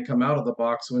it when they come out of the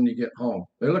box when you get home.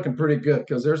 They're looking pretty good,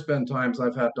 because there's been times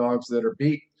I've had dogs that are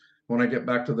beat when I get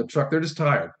back to the truck. They're just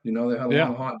tired. They had a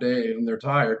long, hot day and they're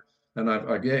tired. And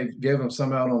I gave them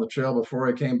some out on the trail before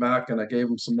I came back, and I gave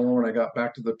them some more when I got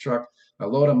back to the truck. I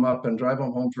load them up and drive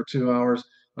them home for 2 hours,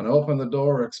 and I open the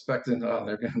door expecting,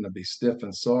 they're going to be stiff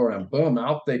and sore, and boom,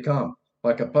 out they come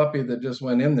like a puppy that just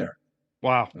went in there.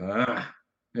 Wow.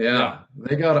 They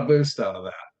got a boost out of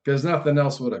that, because nothing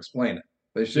else would explain it.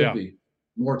 They should be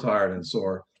more tired and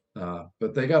sore,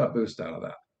 but they got a boost out of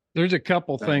that. There's a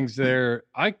couple things there.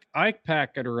 I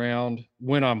pack it around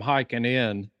when I'm hiking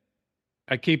in.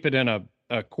 I keep it in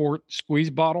a quart squeeze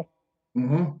bottle.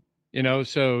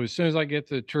 So as soon as I get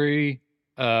to the tree,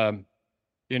 a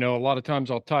lot of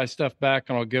times I'll tie stuff back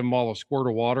and I'll give them all a squirt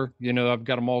of water. I've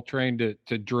got them all trained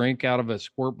to drink out of a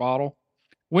squirt bottle.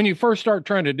 When you first start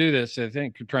trying to do this, I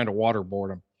think you're trying to waterboard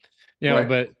them,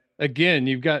 but again,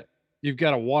 you've got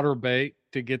a water bait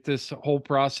to get this whole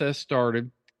process started,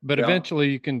 but eventually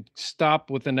you can stop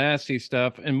with the nasty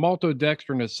stuff. And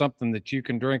maltodextrin is something that you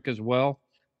can drink as well.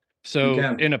 So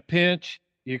in a pinch,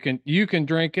 you can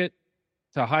drink it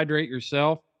to hydrate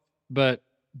yourself, but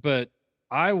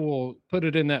I will put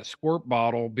it in that squirt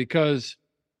bottle, because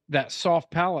that soft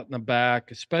palate in the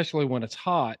back, especially when it's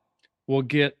hot, will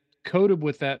get coated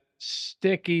with that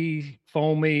sticky,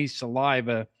 foamy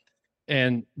saliva,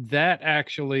 and that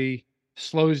actually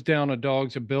slows down a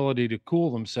dog's ability to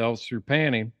cool themselves through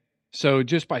panting. So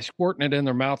just by squirting it in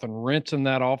their mouth and rinsing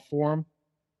that off for them,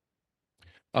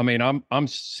 I mean, I'm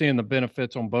seeing the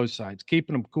benefits on both sides,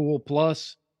 keeping them cool,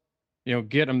 plus,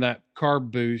 getting them that carb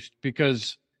boost,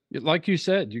 because like you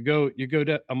said, you go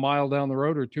a mile down the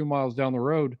road or 2 miles down the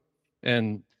road,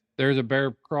 and there's a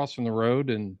bear crossing the road,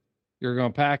 and you're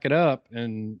going to pack it up,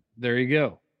 and there you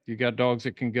go. You got dogs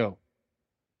that can go.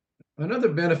 Another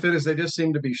benefit is they just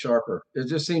seem to be sharper. It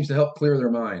just seems to help clear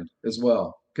their mind as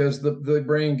well, because the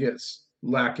brain gets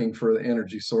lacking for the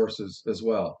energy sources as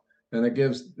well. And it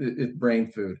gives it brain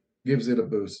food, gives it a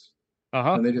boost.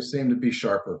 And they just seem to be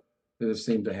sharper. They just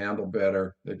seem to handle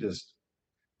better.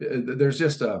 There's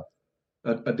just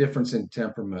a difference in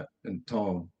temperament and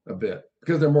tone a bit,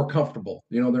 because they're more comfortable.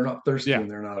 They're not thirsty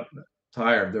and they're not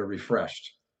tired. They're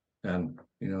refreshed, and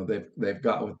they've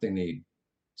got what they need.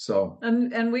 So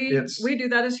and we do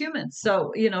that as humans.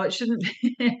 So it shouldn't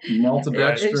be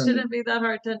maltodextrin. It shouldn't be that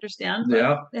hard to understand.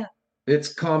 But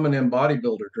it's common in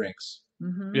bodybuilder drinks.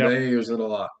 They use it a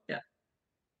lot.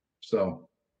 So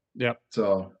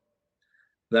So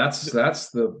that's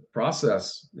the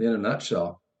process in a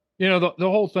nutshell. The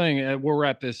whole thing, we'll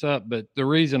wrap this up, but the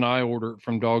reason I order it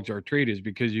from Dogs Are Treat is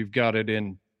because you've got it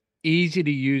in easy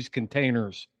to use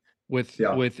containers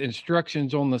with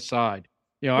instructions on the side.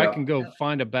 I can go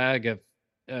find a bag of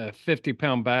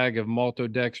 50-pound bag of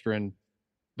maltodextrin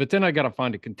but then I got to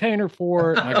find a container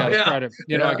for it. And I got to Yeah. try to,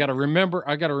 I got to remember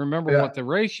Yeah. what the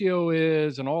ratio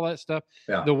is and all that stuff.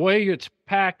 Yeah. The way it's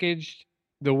packaged,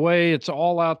 the way it's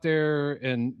all out there,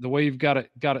 and the way you've got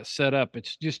it set up,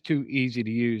 it's just too easy to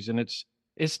use. And it's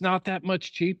not that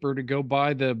much cheaper to go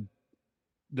buy the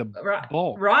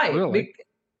bulk, right. really.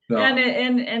 No.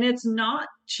 And it's not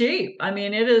cheap. I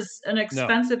mean, it is an No.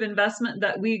 expensive investment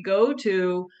that we go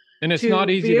to. And it's to not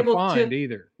be easy to able find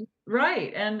either.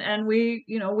 Right. And we,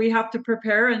 we have to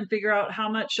prepare and figure out how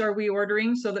much are we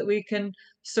ordering so that we can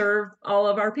serve all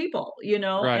of our people,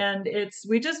 Right. and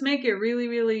we just make it really,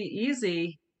 really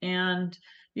easy. And,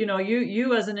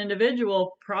 you as an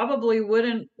individual probably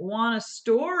wouldn't want to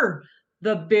store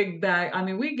the big bag. I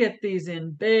mean, we get these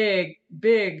in big,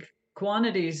 big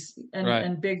quantities and, Right.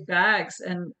 and big bags,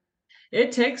 and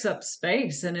it takes up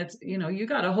space, and it's, you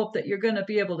got to hope that you're going to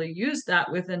be able to use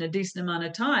that within a decent amount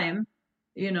of time.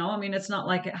 I mean, it's not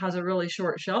like it has a really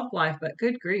short shelf life, but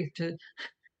good grief to.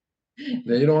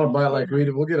 Yeah, you don't want to buy it like we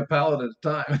do. We'll get a pallet at a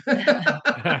time.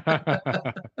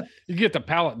 You get the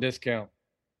pallet discount.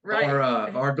 Right.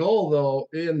 Our goal, though,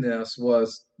 in this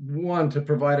was one, to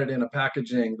provide it in a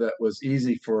packaging that was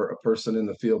easy for a person in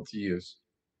the field to use.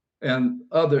 And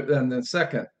then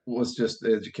second was just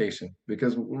education,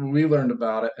 because we learned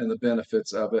about it and the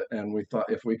benefits of it. And we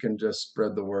thought if we can just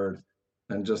spread the word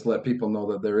and just let people know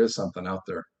that there is something out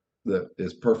there that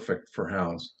is perfect for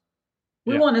hounds.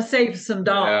 We want to save some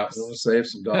dogs. Yeah, we want to save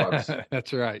some dogs.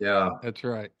 That's right. Yeah. That's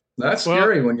right. That's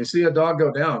scary when you see a dog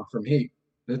go down from heat.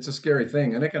 It's a scary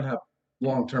thing, and it can have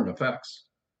long-term effects.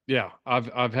 Yeah.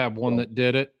 I've had one that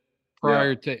did it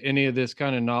prior to any of this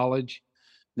kind of knowledge.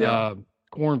 Yeah.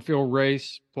 Cornfield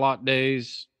race, plot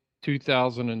days,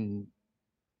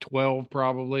 2012,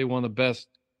 probably one of the best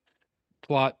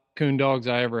plot coon dogs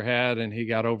I ever had. And he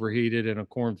got overheated in a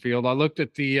cornfield. I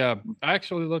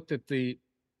actually looked at the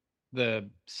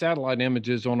satellite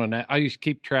images I used to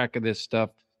keep track of this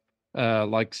stuff,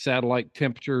 like satellite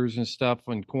temperatures and stuff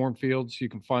in cornfields. You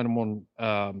can find them on,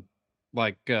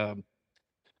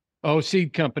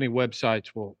 seed company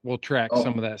websites will track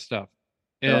some of that stuff.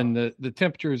 And the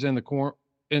temperatures in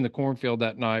the cornfield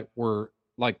that night were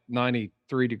like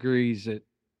 93 degrees at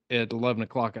 11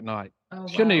 o'clock at night. Oh,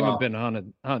 Shouldn't wow. even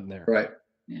been hunting there. Right.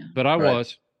 Yeah. But I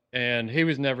was, and he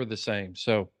was never the same.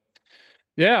 So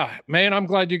yeah, man, I'm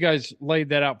glad you guys laid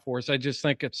that out for us. I just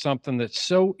think it's something that's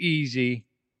so easy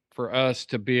for us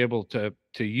to be able to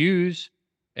use,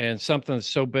 and something that's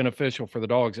so beneficial for the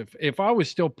dogs. If I was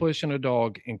still pushing a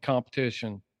dog in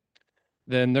competition,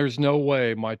 then there's no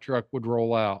way my truck would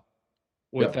roll out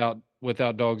without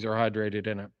dogs that are hydrated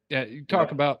in it. Yeah, you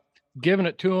talk about giving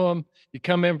it to them. You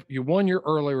come in, you won your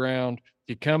early round,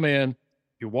 you come in,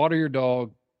 you water your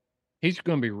dog, he's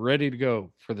going to be ready to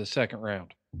go for the second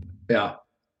round. Yeah.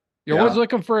 You're always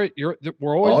looking for it.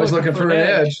 We're always looking for an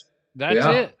edge. That's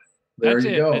it. That's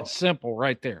it. Go. It's simple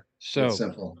right there. So it's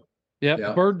simple.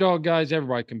 Yeah. Bird dog guys,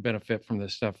 everybody can benefit from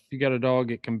this stuff. If you got a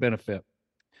dog, it can benefit.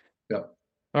 Yep.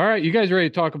 All right. You guys ready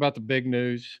to talk about the big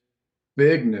news?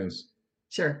 Big news.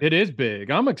 Sure. It is big.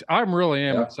 I'm really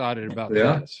excited about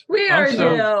this. We are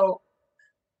too.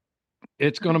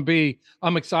 It's going to be,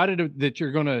 I'm excited that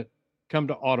you're going to come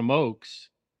to Autumn Oaks.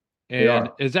 And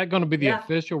is that going to be the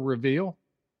official reveal?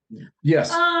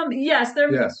 Yes. Yes.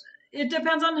 It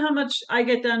depends on how much I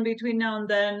get done between now and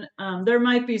then. There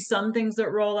might be some things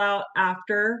that roll out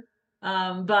after.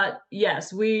 But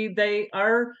yes,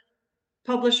 our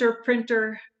publisher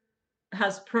printer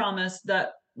has promised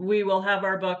that we will have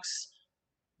our books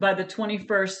by the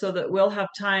 21st, so that we'll have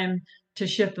time to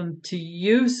ship them to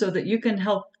you so that you can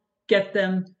help get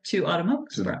them to Autumn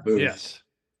Oaks. Yes.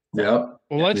 Yep.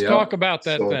 Well, let's talk about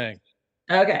that thing.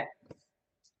 Okay.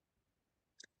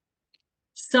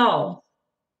 So,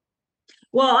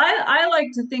 well, I like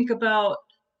to think about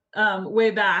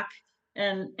way back,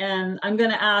 and I'm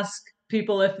going to ask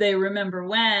people if they remember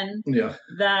when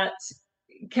that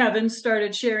Kevin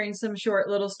started sharing some short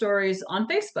little stories on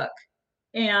Facebook.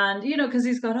 And, because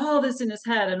he's got all this in his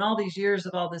head and all these years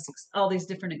of all these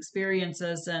different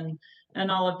experiences and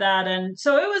all of that. And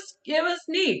so it was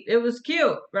neat. It was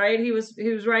cute, right? He was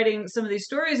writing some of these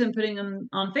stories and putting them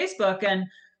on Facebook, and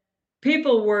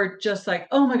people were just like,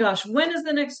 oh my gosh, when is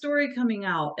the next story coming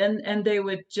out? And they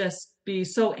would just be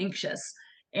so anxious.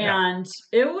 And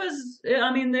there was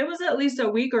at least a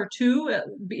week or two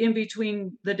in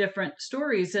between the different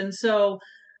stories. And so,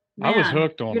 man, I was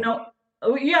hooked on them.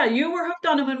 Oh, yeah, you were hooked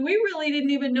on them, and we really didn't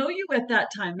even know you at that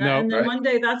time. And then one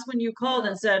day, that's when you called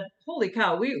and said, "Holy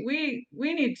cow, we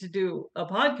need to do a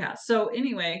podcast." So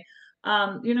anyway,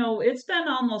 it's been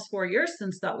almost 4 years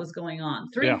since that was going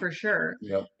on, 3 for sure.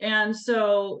 Yep. And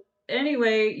so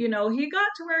anyway, he got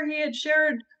to where he had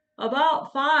shared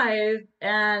about 5,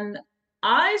 and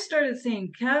I started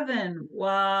seeing Kevin,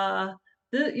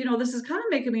 this is kind of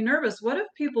making me nervous. What if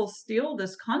people steal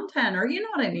this content, or you know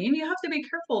what I mean? You have to be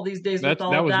careful these days with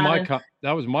all that of was that.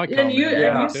 that was my And comment. you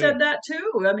Yeah. said that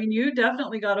too. I mean, you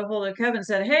definitely got a hold of Kevin and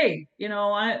said, "Hey,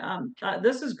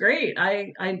 this is great.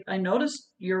 I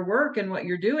noticed your work and what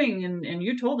you're doing," and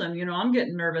you told him, I'm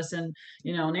getting nervous, and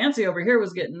Nancy over here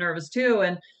was getting nervous too,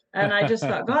 and I just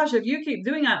thought, gosh, if you keep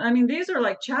doing that, I mean, these are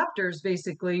like chapters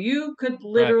basically. You could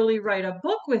literally write a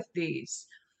book with these.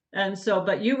 And so,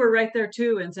 but you were right there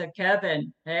too and said,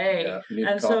 Kevin, hey. Yeah, you need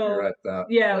And to copyright that.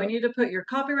 yeah, we need to put your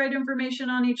copyright information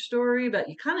on each story, but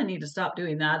you kind of need to stop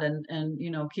doing that and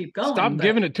keep going. Stop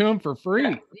giving it to him for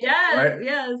free. Yes, Right.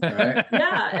 yes. Right.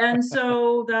 Yeah. And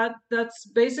so that's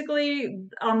basically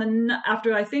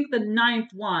after I think the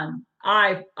 9th one,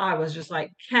 I was just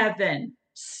like, Kevin,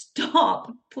 stop,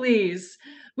 please.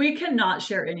 We cannot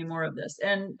share any more of this.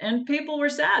 And people were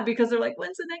sad because they're like,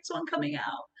 when's the next one coming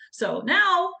out? So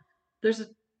now there's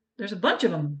a bunch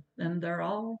of them, and they're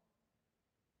all.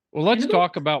 Well, let's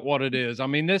talk about what it is. I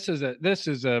mean, this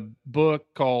is a book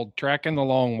called Tracking the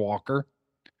Long Walker,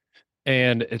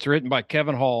 and it's written by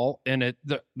Kevin Hall. And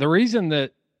the reason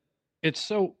that it's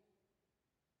so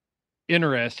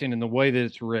interesting in the way that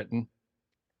it's written,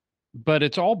 but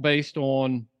it's all based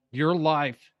on your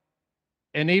life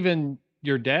and even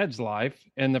your dad's life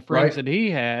and the friends that he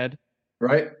had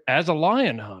as a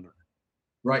lion hunter.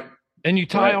 Right. And you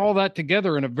tie all that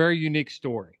together in a very unique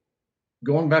story.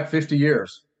 Going back 50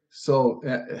 years. So,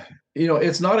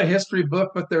 it's not a history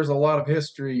book, but there's a lot of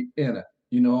history in it.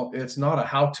 It's not a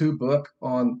how-to book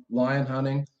on lion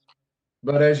hunting,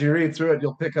 but as you read through it,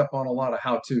 you'll pick up on a lot of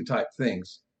how-to type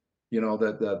things,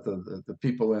 that the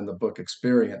people in the book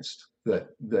experienced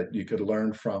that you could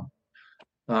learn from.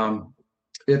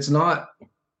 It's not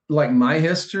like my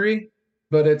history,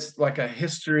 but it's like a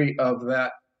history of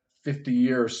that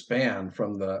 50-year span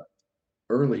from the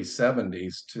early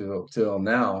 70s till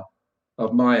now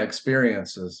of my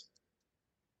experiences.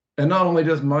 And not only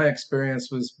just my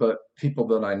experiences, but people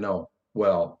that I know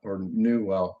well or knew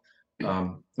well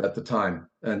at the time,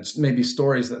 and maybe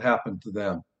stories that happened to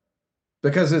them.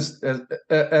 Because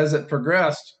as it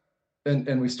progressed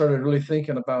and we started really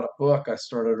thinking about a book, I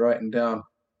started writing down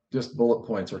just bullet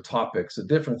points or topics of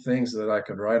different things that I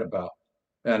could write about.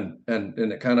 And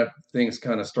it things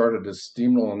started to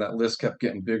steamroll, and that list kept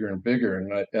getting bigger and bigger.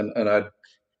 And I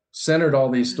centered all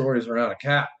these stories around a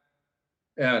cat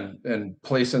and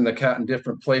placing the cat in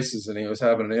different places. And he was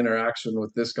having an interaction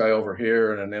with this guy over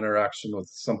here and an interaction with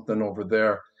something over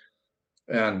there.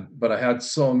 But I had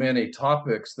so many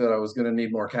topics that I was going to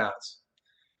need more cats.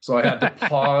 So I had to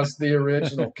pause the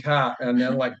original cat and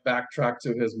then backtrack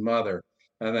to his mother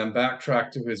and then backtrack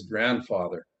to his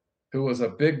grandfather, who was a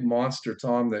big monster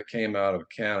Tom that came out of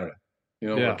Canada.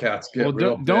 Where cats get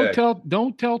real big.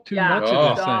 Don't tell too much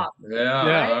of this thing.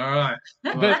 Yeah,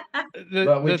 all right.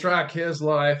 But we track his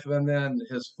life and then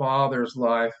his father's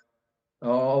life,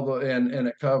 and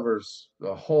it covers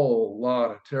a whole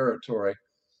lot of territory.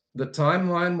 The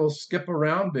timeline will skip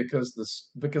around because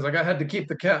I had to keep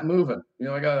the cat moving.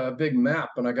 I got a big map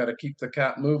and I got to keep the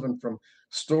cat moving from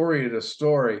story to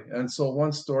story. And so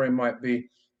one story might be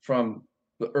from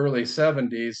the early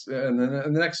 70s and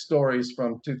then the next story is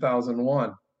from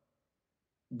 2001.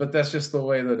 But that's just the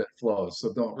way that it flows.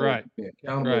 So don't hold me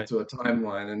accountable to a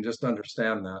timeline, and just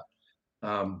understand that.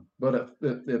 But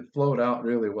it flowed out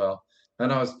really well.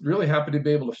 And I was really happy to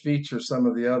be able to feature some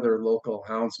of the other local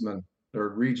houndsmen, or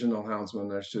regional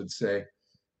houndsmen, I should say,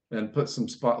 and put some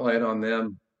spotlight on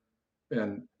them.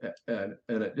 And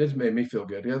it just made me feel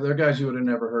good. They're guys you would have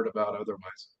never heard about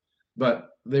otherwise, but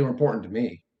they were important to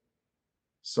me.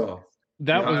 So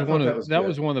that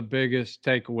was one of the biggest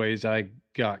takeaways I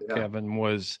got, Kevin,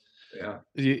 was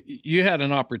you had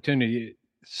an opportunity.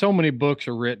 So many books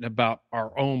are written about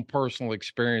our own personal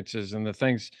experiences and the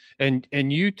things, and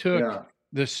you took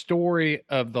the story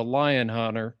of the lion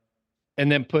hunter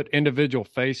and then put individual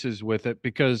faces with it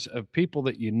because of people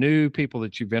that you knew, people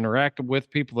that you've interacted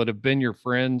with, people that have been your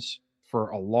friends for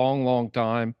a long, long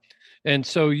time. And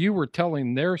so you were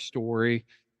telling their story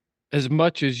as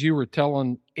much as you were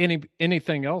telling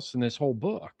anything else in this whole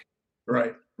book.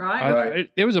 Right.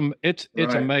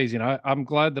 It's amazing. I'm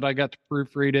glad that I got to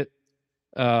proofread it.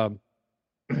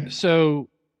 So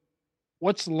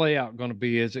what's the layout going to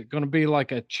be? Is it going to be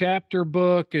like a chapter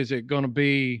book? Is it going to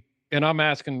be, and I'm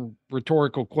asking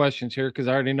rhetorical questions here because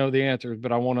I already know the answers,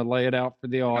 but I want to lay it out for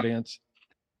the audience.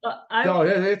 No,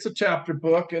 it's a chapter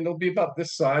book, and it'll be about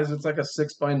this size. It's like a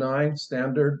 6x9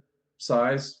 standard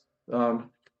size.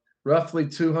 roughly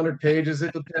 200 pages.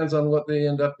 It depends on what they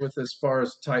end up with as far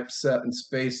as typeset and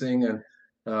spacing. And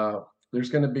there's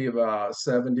going to be about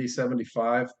 70,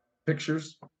 75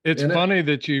 pictures It's in it. funny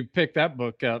that you picked that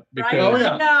book up Right? because Oh,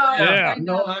 yeah. Yeah.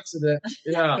 No accident.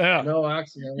 Yeah, Yeah. no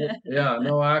accident. Yeah,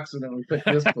 no accident. We picked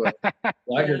this book.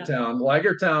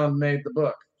 Ligertown made the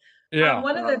book. yeah,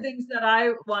 One of the things that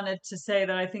I wanted to say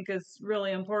that I think is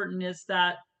really important is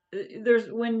that there's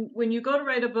when you go to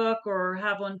write a book or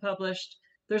have one published,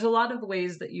 there's a lot of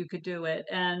ways that you could do it.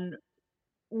 And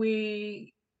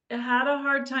we had a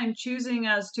hard time choosing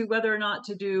as to whether or not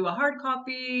to do a hard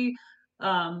copy,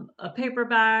 a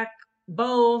paperback,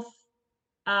 both.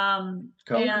 Color,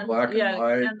 And black and yeah,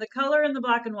 white. and the color and the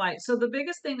black and white. So the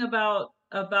biggest thing about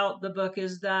the book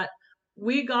is that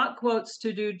we got quotes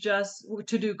to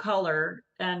do color,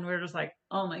 and we're just like,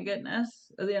 oh my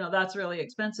goodness, that's really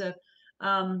expensive.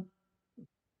 Um,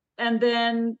 and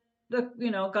then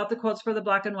got the quotes for the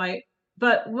black and white.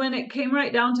 But when it came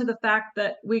right down to the fact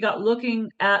that we got looking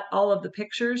at all of the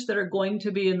pictures that are going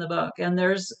to be in the book, and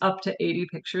there's up to 80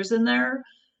 pictures in there,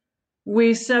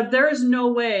 we said there is no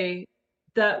way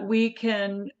that we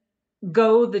can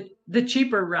go the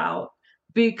cheaper route,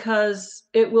 because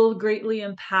it will greatly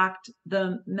impact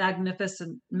the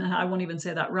magnificent, I won't even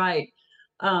say that right,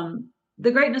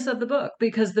 the greatness of the book,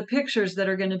 because the pictures that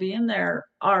are going to be in there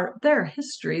are their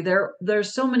history.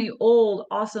 There's so many old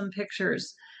awesome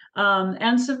pictures,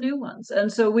 and some new ones.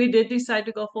 And so we did decide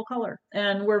to go full color,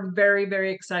 and we're very,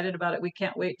 very excited about it. We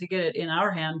can't wait to get it in our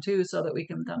hand too, so that we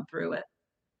can thumb through it.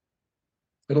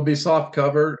 It'll be soft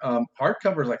cover.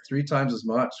 Hardcover is like 3 times as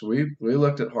much. We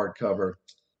looked at hardcover.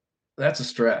 That's a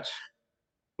stretch.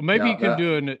 well, maybe Yeah, you could that-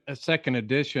 do a second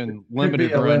edition Could limited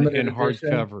be a run limited in edition,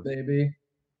 hardcover. maybe.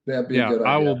 That'd be a Yeah, good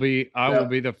I idea. will be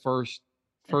Yeah. the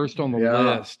first on the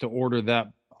Yeah. list to order that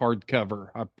hardcover.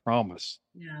 I promise.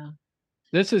 Yeah.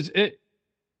 This is it.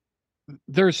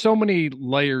 There's so many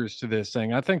layers to this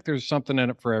thing. I think there's something in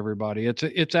it for everybody.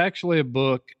 It's actually a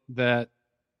book that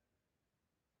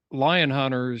lion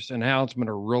hunters and houndsmen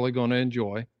are really going to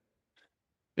enjoy.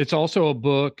 It's also a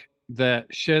book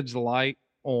that sheds light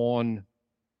on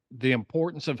the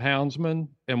importance of houndsmen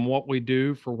and what we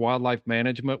do for wildlife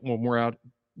management when we're out,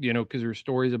 because there's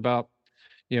stories about,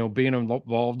 being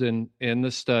involved in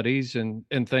the studies and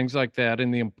things like that,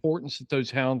 and the importance that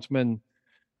those houndsmen,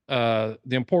 the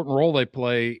important role they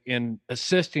play in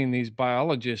assisting these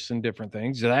biologists and different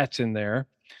things. That's in there.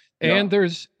 And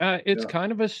there's it's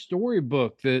kind of a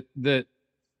storybook that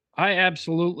I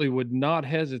absolutely would not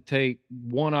hesitate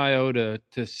one iota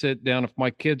to sit down if my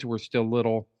kids were still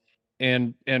little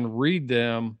and read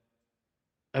them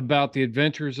about the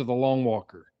adventures of the long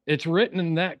walker. It's written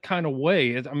in that kind of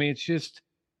way. I mean, it's just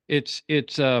it's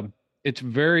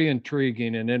very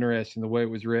intriguing and interesting the way it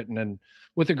was written. And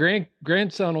with a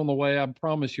grandson on the way, I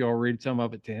promise you I'll read some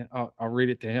of it to him. I'll read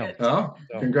it to him. Oh,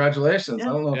 So. congratulations. Yeah.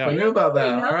 I don't know if Yeah. I knew about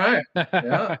that. All right.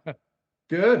 Yeah.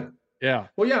 Good. Yeah.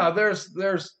 Well, yeah, there's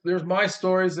my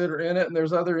stories that are in it, and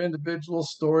there's other individual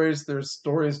stories. There's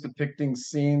stories depicting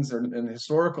scenes and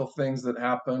historical things that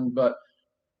happen, but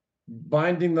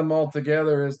binding them all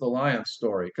together is the lion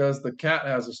story, because the cat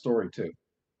has a story too.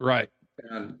 Right.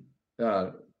 And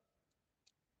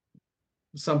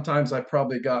sometimes I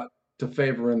probably got to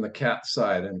favor in the cat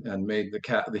side and made the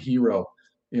cat the hero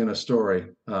in a story.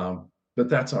 But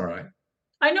that's all right.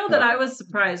 I know that I was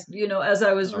surprised, as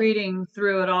I was reading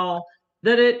through it all,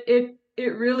 that it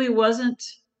really wasn't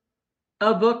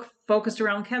a book focused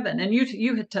around Kevin. And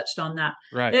you had touched on that.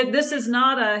 Right. This is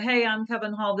not a, hey, I'm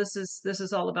Kevin Hall, this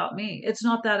is all about me. It's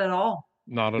not that at all.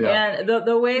 Not at all. And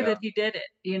the way that he did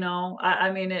it,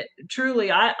 I mean, it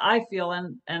truly, I feel,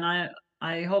 and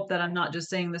I hope that I'm not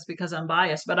just saying this because I'm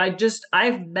biased, but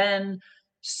I've been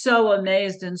so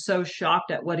amazed and so shocked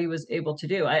at what he was able to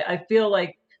do. I feel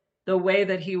like the way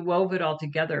that he wove it all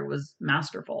together was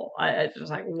masterful. I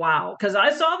was like, wow. Because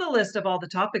I saw the list of all the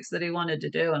topics that he wanted to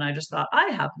do, and I just thought,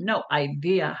 I have no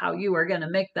idea how you are going to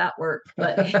make that work.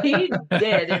 But he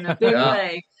did in a big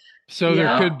way. So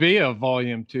there could be a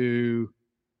volume 2.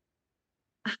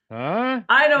 Huh?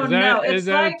 I don't know. Is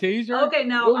that a teaser? Okay,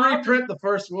 now we'll reprint the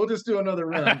first. We'll just do another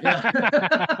run. Yeah.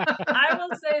 I will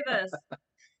say this: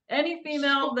 any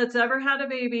female that's ever had a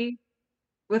baby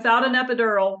without an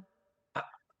epidural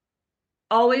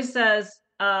always says,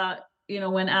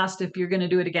 when asked if you're going to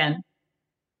do it again,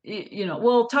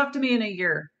 well, talk to me in a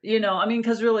year. I mean,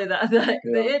 because really,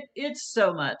 it's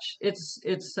so much.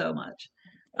 It's so much.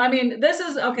 I mean, this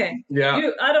is okay. Yeah.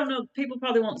 I don't know. People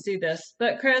probably won't see this,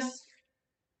 but Chris,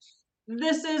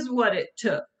 this is what it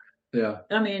took. Yeah.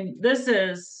 I mean, this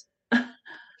is.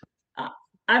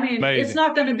 I mean, Amazing. It's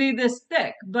not going to be this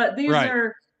thick, but these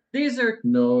are these are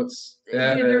notes, these are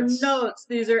edits, notes,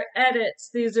 these are edits,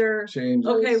 these are changes.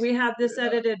 okay, we have this Yeah.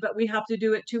 edited, but we have to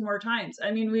do it 2 more times.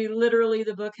 I mean, we literally,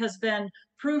 the book has been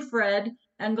proofread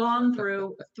and gone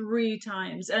through 3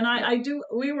 times. And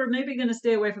we were maybe going to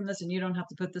stay away from this, and you don't have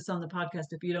to put this on the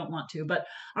podcast if you don't want to, but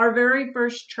our very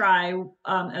first try,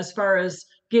 as far as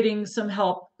getting some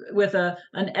help with an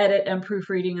edit and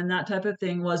proofreading and that type of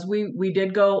thing, was we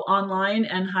did go online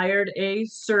and hired a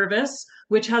service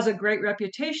which has a great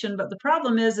reputation. But the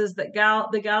problem is that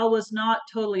the gal was not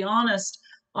totally honest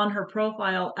on her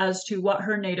profile as to what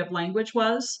her native language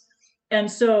was. And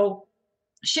so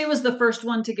she was the first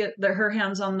one to get her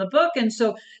hands on the book. And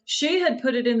so she had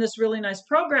put it in this really nice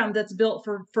program that's built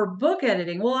for book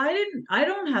editing. Well, I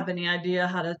don't have any idea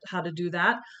how to do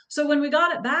that. So when we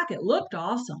got it back, it looked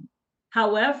awesome.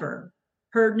 However,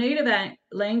 her native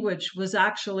language was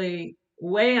actually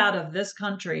way out of this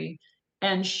country,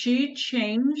 and she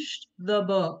changed the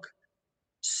book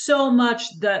so much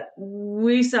that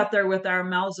we sat there with our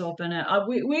mouths open.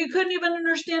 We couldn't even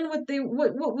understand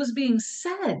what was being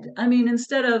said. I mean,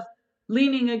 instead of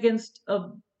leaning against a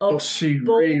she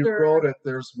boulder, rewrote it.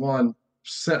 There's one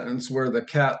sentence where the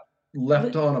cat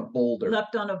left on a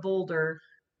boulder,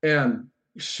 and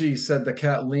she said the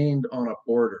cat leaned on a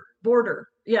border.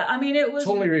 Yeah, I mean, it was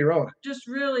totally rewrote it. Just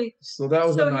really. So that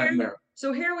was a nightmare.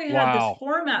 So here we had this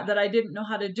format that I didn't know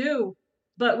how to do,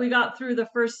 but we got through the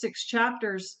first 6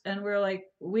 chapters and we're like,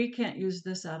 we can't use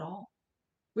this at all.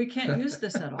 We can't use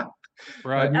this at all.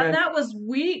 Right. And that was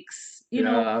weeks,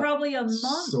 probably a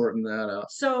month sorting that out.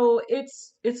 So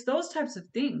it's those types of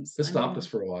things. It stopped us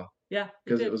for a while. Yeah.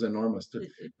 Because it was enormous.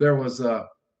 There was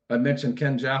I mentioned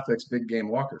Ken Jaffe's Big Game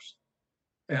Walkers,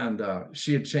 and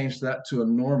she had changed that to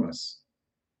enormous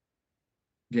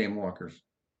game walkers.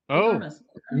 Oh,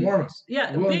 enormous.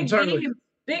 Yeah,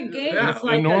 big game. Yeah, is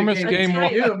like enormous game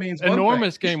walkers. Means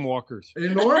enormous game walkers.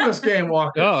 Enormous game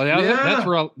walkers. Oh,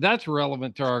 yeah. That's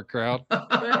relevant to our crowd.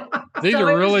 These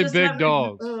are really big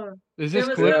dogs. Is this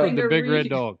Clifford the big red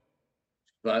dog?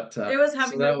 But it was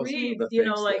having to read,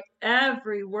 like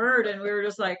every word, and we were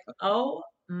just like, "Oh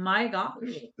my gosh,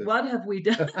 what have we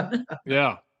done?"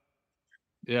 Yeah.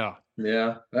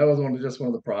 That was one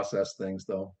of the process things,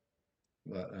 though.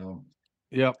 But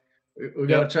yep. We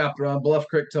got a chapter on Bluff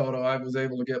Creek Toto. I was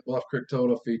able to get Bluff Creek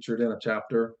Toto featured in a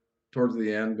chapter towards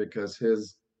the end because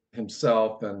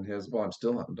himself and I'm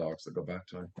still hunting dogs that go back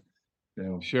to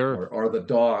him. Sure. Are the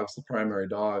dogs, the primary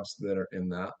dogs that are in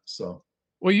that. So.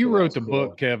 Well, you wrote the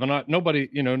book, Kevin.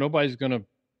 Nobody's going to.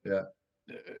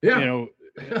 Yeah.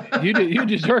 You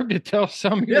deserve to tell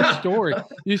some of your story.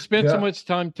 You spent so much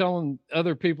time telling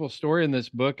other people's story in this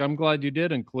book. I'm glad you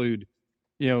did include,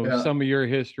 some of your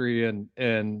history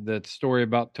and that story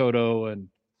about Toto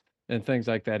and things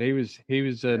like that. He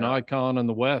was an icon in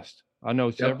the West. I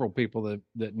know several people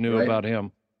that knew about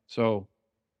him. So,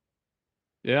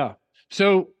 yeah.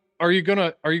 So are you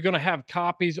gonna have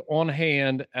copies on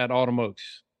hand at Autumn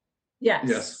Oaks?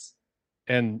 Yes.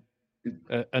 And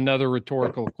another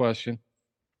rhetorical question.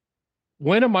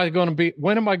 When am I going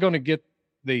to get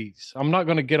these? I'm not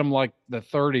going to get them like the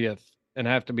 30th and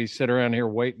have to be sitting around here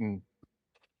waiting.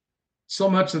 So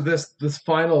much of this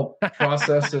final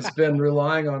process has been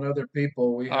relying on other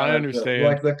people. I understand.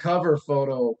 Like the cover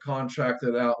photo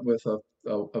contracted out with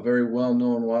a very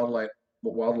well-known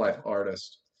wildlife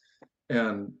artist.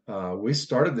 And we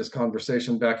started this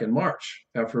conversation back in March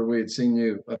after we had seen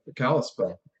you at the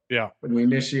Kalispell. Yeah. When we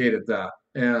initiated that.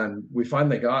 And we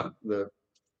finally got the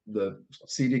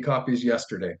CD copies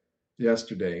yesterday,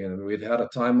 and we'd had a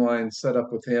timeline set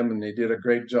up with him, and he did a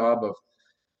great job of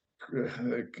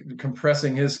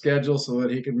compressing his schedule so that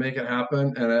he could make it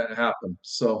happen, and it happened.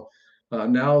 So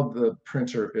now the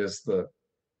printer is the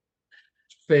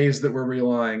phase that we're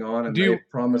relying on, and they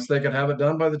promised they could have it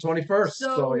done by the 21st.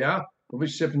 So we'll be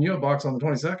shipping you a box on the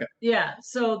 22nd. Yeah,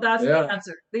 so that's the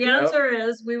answer. The answer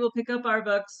is we will pick up our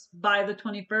books by the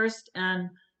 21st and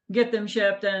get them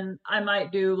shipped, and I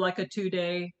might do like a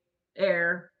 2-day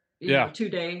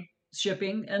 2-day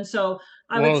shipping. And so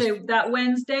I would say that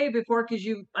Wednesday before, because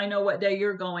I know what day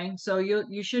you're going, so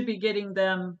you should be getting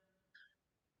them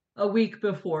a week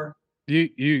before.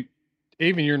 You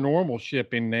even your normal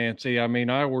shipping, Nancy. I mean,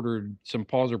 I ordered some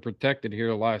Paws Are Protected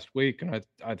here last week, and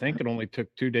I think it only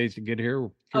took 2 days to get here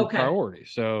through priority.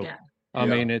 So I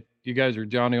mean, you guys are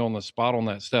Johnny on the spot on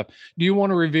that stuff. Do you want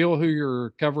to reveal who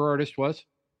your cover artist was?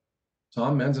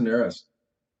 Tom Manzanares.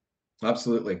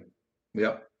 Absolutely.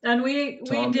 Yep. And we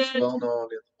did well known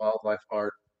in the wildlife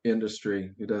art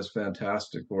industry. He does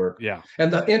fantastic work. Yeah.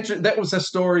 And that was a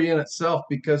story in itself,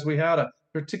 because we had a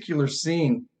particular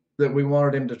scene that we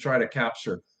wanted him to try to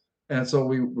capture. And so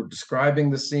we were describing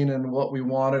the scene and what we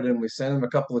wanted, and we sent him a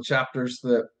couple of chapters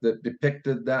that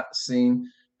depicted that scene.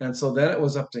 And so then it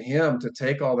was up to him to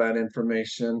take all that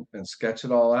information and sketch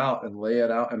it all out and lay it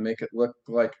out and make it look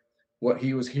like what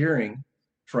he was hearing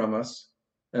from us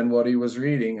and what he was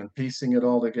reading and piecing it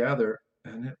all together.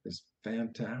 And it is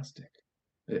fantastic.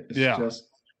 It's just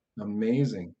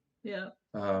amazing. Yeah.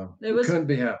 We couldn't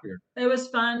be happier. It was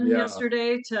fun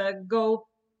yesterday to go.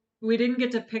 We didn't get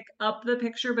to pick up the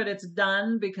picture, but it's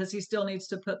done because he still needs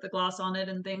to put the gloss on it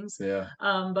and things. Yeah.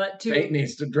 But paint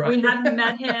needs to dry. We hadn't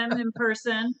met him in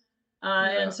person.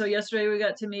 And so yesterday we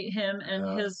got to meet him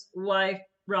and his wife,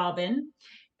 Robin.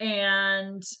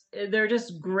 And they're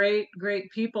just great, great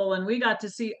people. And we got to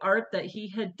see art that he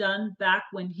had done back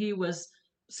when he was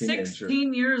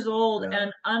 16 years old,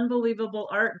 and unbelievable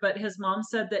art. But his mom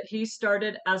said that he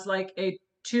started as like a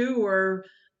 2 or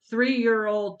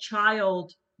 3-year-old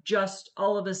child, just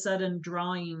all of a sudden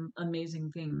drawing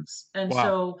amazing things. And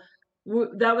so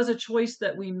that was a choice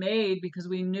that we made because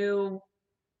we knew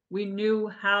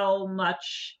how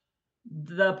much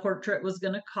the portrait was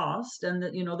going to cost, and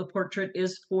that, the portrait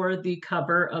is for the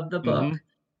cover of the book.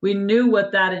 We knew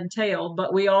what that entailed,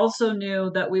 but we also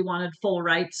knew that we wanted full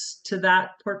rights to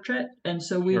that portrait. And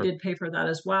so we did pay for that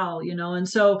as well, and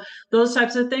so those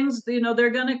types of things, they're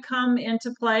going to come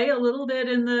into play a little bit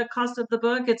in the cost of the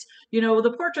book. It's,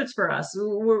 the portraits for us,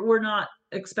 we're not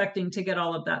expecting to get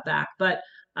all of that back, but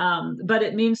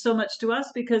it means so much to us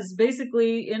because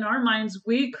basically in our minds,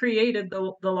 we created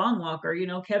the Long Walker.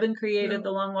 Kevin created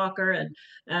the Long Walker,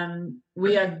 and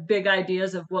we had big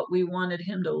ideas of what we wanted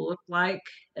him to look like.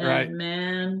 And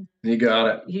man, he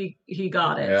got it. He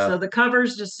got it. So the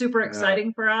cover's just super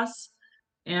exciting for us,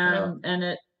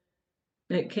 and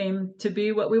it came to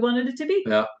be what we wanted it to be.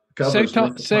 Yeah.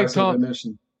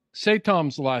 Say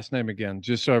Tom's last name again,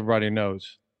 just so everybody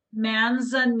knows.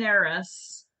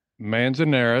 Manzanares.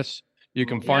 You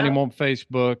can find him on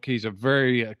Facebook. He's a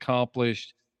very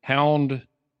accomplished hound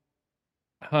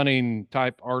hunting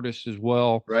type artist as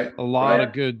well. Right. A lot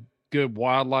of good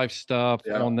wildlife stuff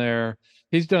on there.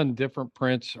 He's done different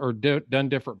prints or done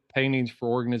different paintings for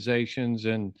organizations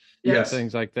and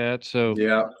things like that. So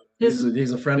he's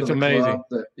a friend of the club,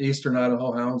 the Eastern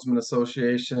Idaho Houndsman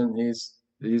Association.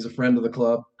 He's a friend of the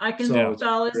club. I can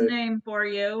spell his name for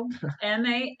you.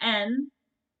 Mansanerez.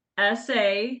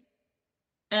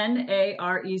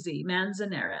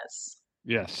 Manzanares.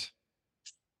 Yes.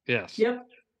 Yep.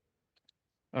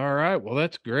 All right. Well,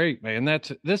 that's great, man.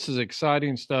 This is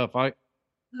exciting stuff.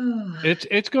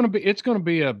 It's going to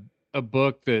be a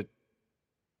book that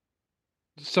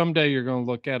someday you're going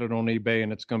to look at it on eBay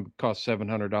and it's going to cost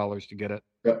 $700 to get it.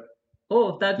 Yep.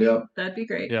 Oh, that'd be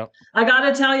great. Yeah. I got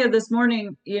to tell you this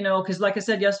morning, because like I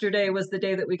said, yesterday was the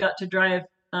day that we got to drive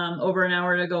over an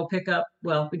hour to go pick up.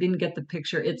 Well, we didn't get the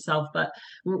picture itself, but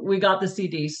we got the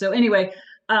CD. So anyway,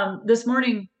 this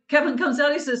morning, Kevin comes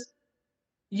out, he says,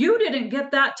 "You didn't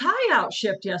get that tie out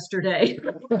shipped yesterday."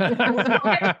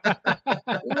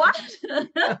 What?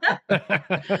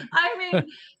 I mean,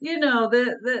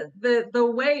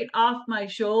 the weight off my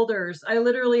shoulders. I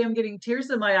literally am getting tears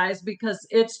in my eyes because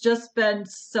it's just been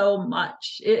so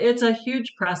much. It's a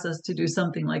huge process to do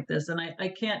something like this. And I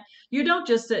can't, you don't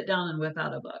just sit down and whip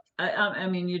out a book. I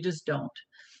mean, you just don't.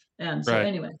 And so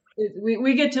anyway,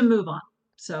 we get to move on.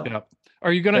 So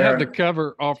are you going to have the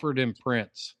cover offered in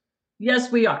prints?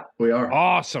 Yes, we are. We are.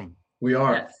 Awesome. We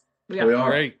are. Yes, we are.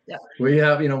 Great. Yeah. We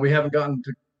haven't gotten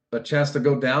a chance to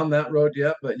go down that road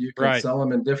yet, but you can sell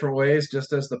them in different ways,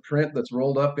 just as the print that's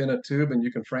rolled up in a tube and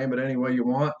you can frame it any way you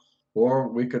want, or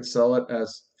we could sell it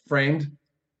as framed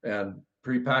and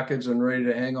prepackaged and ready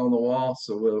to hang on the wall.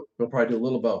 So we'll probably do a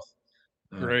little both.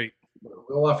 Great.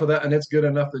 We'll offer that, and it's good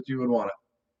enough that you would want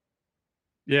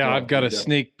it. Yeah, I've got a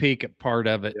sneak peek at part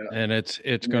of it, and it's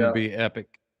going to be epic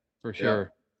for sure. Yeah.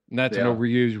 And that's an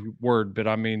overused word, but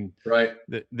I mean,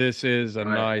 this is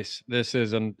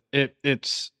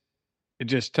it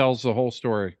just tells the whole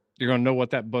story. You're going to know what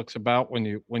that book's about when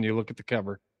you look at the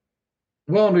cover.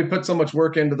 Well, and we put so much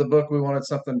work into the book, we wanted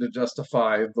something to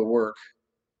justify the work,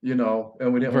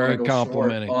 and we didn't want to go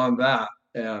short on that.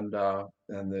 And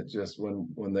that just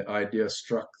when the idea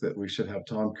struck that we should have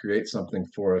Tom create something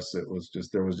for us, there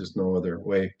was just no other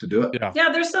way to do it.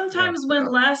 Yeah, there's sometimes when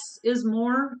less is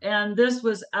more, and this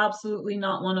was absolutely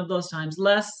not one of those times.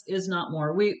 Less is not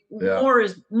more. More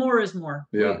is more.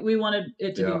 Yeah. We wanted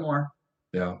it to be more.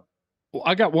 Yeah. Well,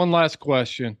 I got one last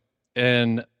question,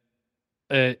 and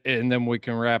then we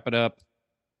can wrap it up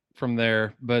from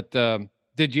there. But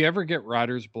did you ever get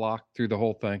writer's block through the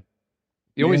whole thing?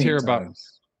 You always hear about,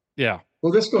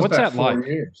 Well, this goes back 4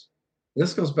 years.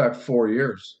 This goes back 4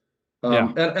 years.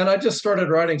 And I just started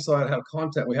writing, so I'd have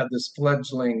content. We had this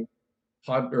fledgling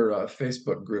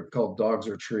Facebook group called Dogs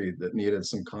Are Treed that needed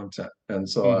some content, and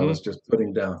so I was just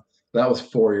putting down. That was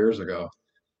 4 years ago,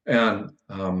 and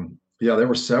yeah, there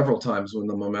were several times when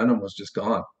the momentum was just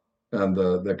gone, and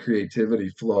the creativity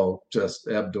flow just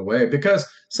ebbed away because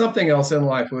something else in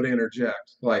life would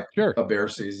interject, like Sure. a bear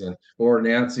season or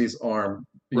Nancy's arm,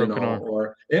 Broken arm.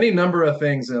 or any number of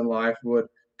things in life would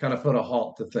kind of put a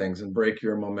halt to things and break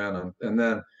your momentum, and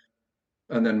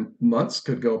then months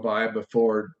could go by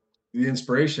before the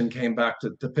inspiration came back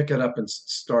to pick it up and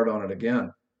start on it again.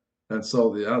 And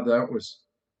so yeah, that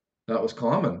was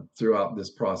common throughout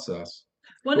this process.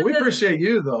 But we appreciate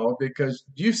you though, because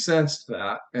you sensed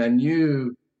that, and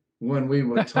when we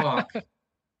would talk,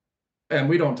 and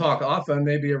we don't talk often,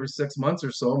 maybe every 6 months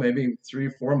or so, maybe 3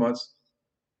 or 4 months,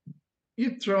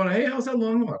 you'd throw in, hey, how's that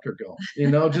long walker going?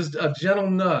 Just a gentle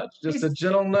nudge,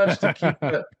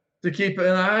 to keep it.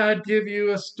 And I'd give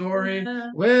you a story.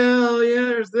 Well, yeah,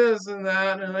 there's this and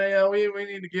that, and yeah, we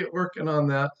need to get working on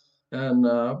that. And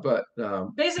but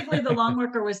basically, the long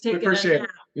worker was taking a nap.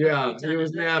 Yeah, he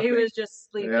was napping. He was just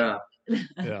sleeping. Yeah,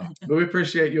 Yeah. But we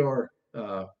appreciate your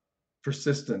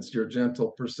persistence, your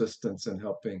gentle persistence in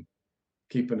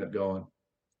keeping it going.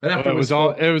 And after it was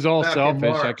all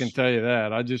selfish. I can tell you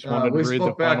that. I just wanted to read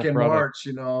the final back in product.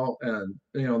 March, and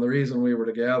the reason we were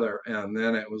together, and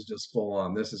then it was just full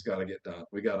on. This has got to get done.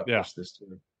 We got to push this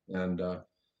through, and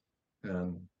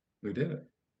we did it.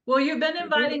 Well, you've been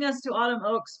inviting us to Autumn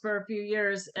Oaks for a few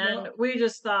years, and we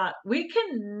just thought we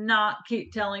cannot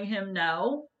keep telling him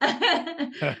no.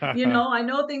 I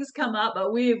know things come up,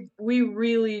 but we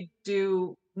really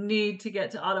do need to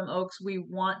get to Autumn Oaks. We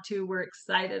want to. We're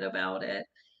excited about it.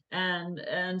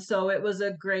 And so it was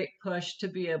a great push to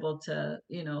be able to,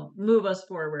 move us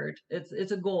forward.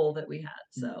 It's a goal that we had.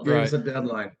 So there's a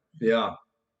deadline. Yeah.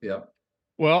 Yep.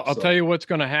 Well, I'll tell you what's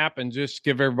going to happen. Just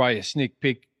give everybody a sneak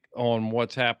peek on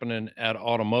what's happening at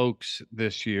Autumn Oaks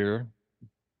this year.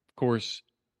 Of course,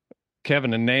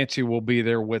 Kevin and Nancy will be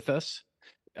there with us.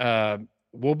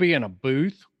 We'll be in a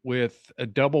booth a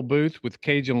double booth with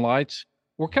Cajun lights.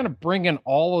 We're kind of bringing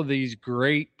all of these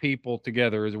great people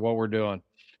together is what we're doing.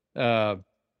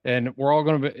 And we're all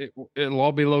going to it'll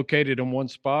all be located in one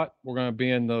spot. We're going to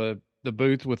be in the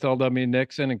booth with LW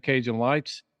Nixon and Cajun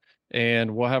Lights,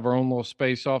 and we'll have our own little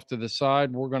space off to the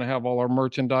side. We're going to have all our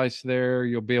merchandise there.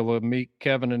 You'll be able to meet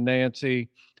Kevin and Nancy.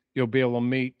 You'll be able to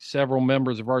meet several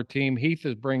members of our team. Heath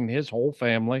is bringing his whole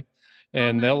family,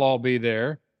 and they'll all be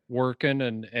there working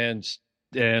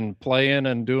and playing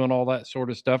and doing all that sort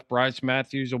of stuff. Bryce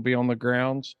Matthews will be on the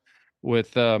grounds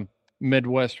with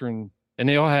Midwestern, and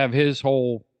he'll have his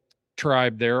whole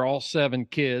tribe there, all 7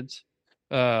 kids,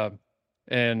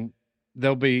 and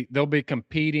they'll be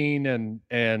competing.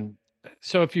 And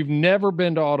so if you've never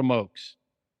been to Autumn Oaks,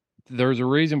 there's a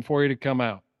reason for you to come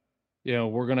out.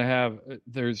 We're going to have,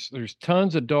 there's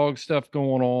tons of dog stuff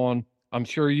going on. I'm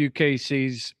sure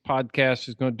UKC's podcast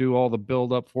is going to do all the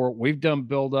build up for it. We've done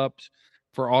build ups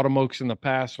for Autumn Oaks in the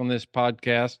past on this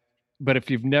podcast, but if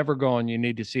you've never gone, you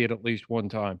need to see it at least one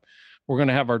time. We're going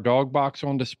to have our dog box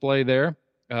on display there,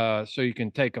 so you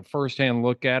can take a firsthand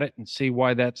look at it and see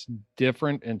why that's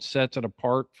different and sets it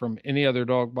apart from any other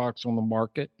dog box on the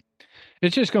market.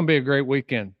 It's just going to be a great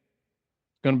weekend.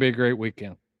 It's going to be a great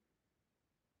weekend.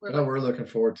 We're looking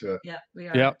forward to it. Yeah, we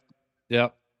are.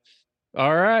 Yep.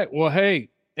 All right. Well, hey,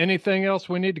 anything else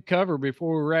we need to cover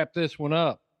before we wrap this one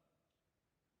up?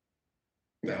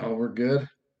 No, we're good.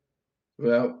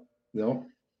 Well, no.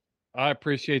 I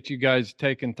appreciate you guys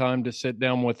taking time to sit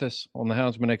down with us on the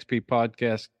Houndsman XP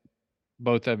podcast.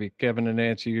 Both of you, Kevin and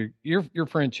Nancy, your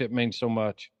friendship means so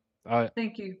much.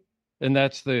 Thank you. And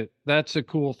that's the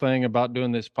cool thing about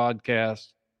doing this podcast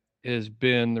has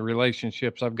been the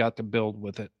relationships I've got to build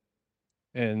with it.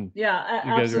 And yeah,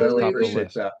 you guys are at the top of the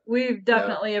list. We've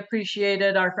definitely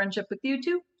appreciated our friendship with you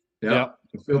too. Yeah.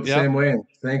 I feel the same way. And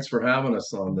thanks for having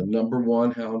us on the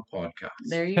 #1 Hound podcast.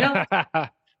 There you go.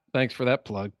 Thanks for that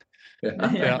plug.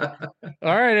 Yeah.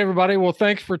 All right, everybody. Well,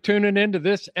 thanks for tuning in to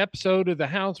this episode of the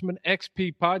Houndsman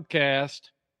XP podcast.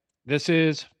 This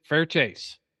is Fair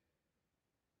Chase.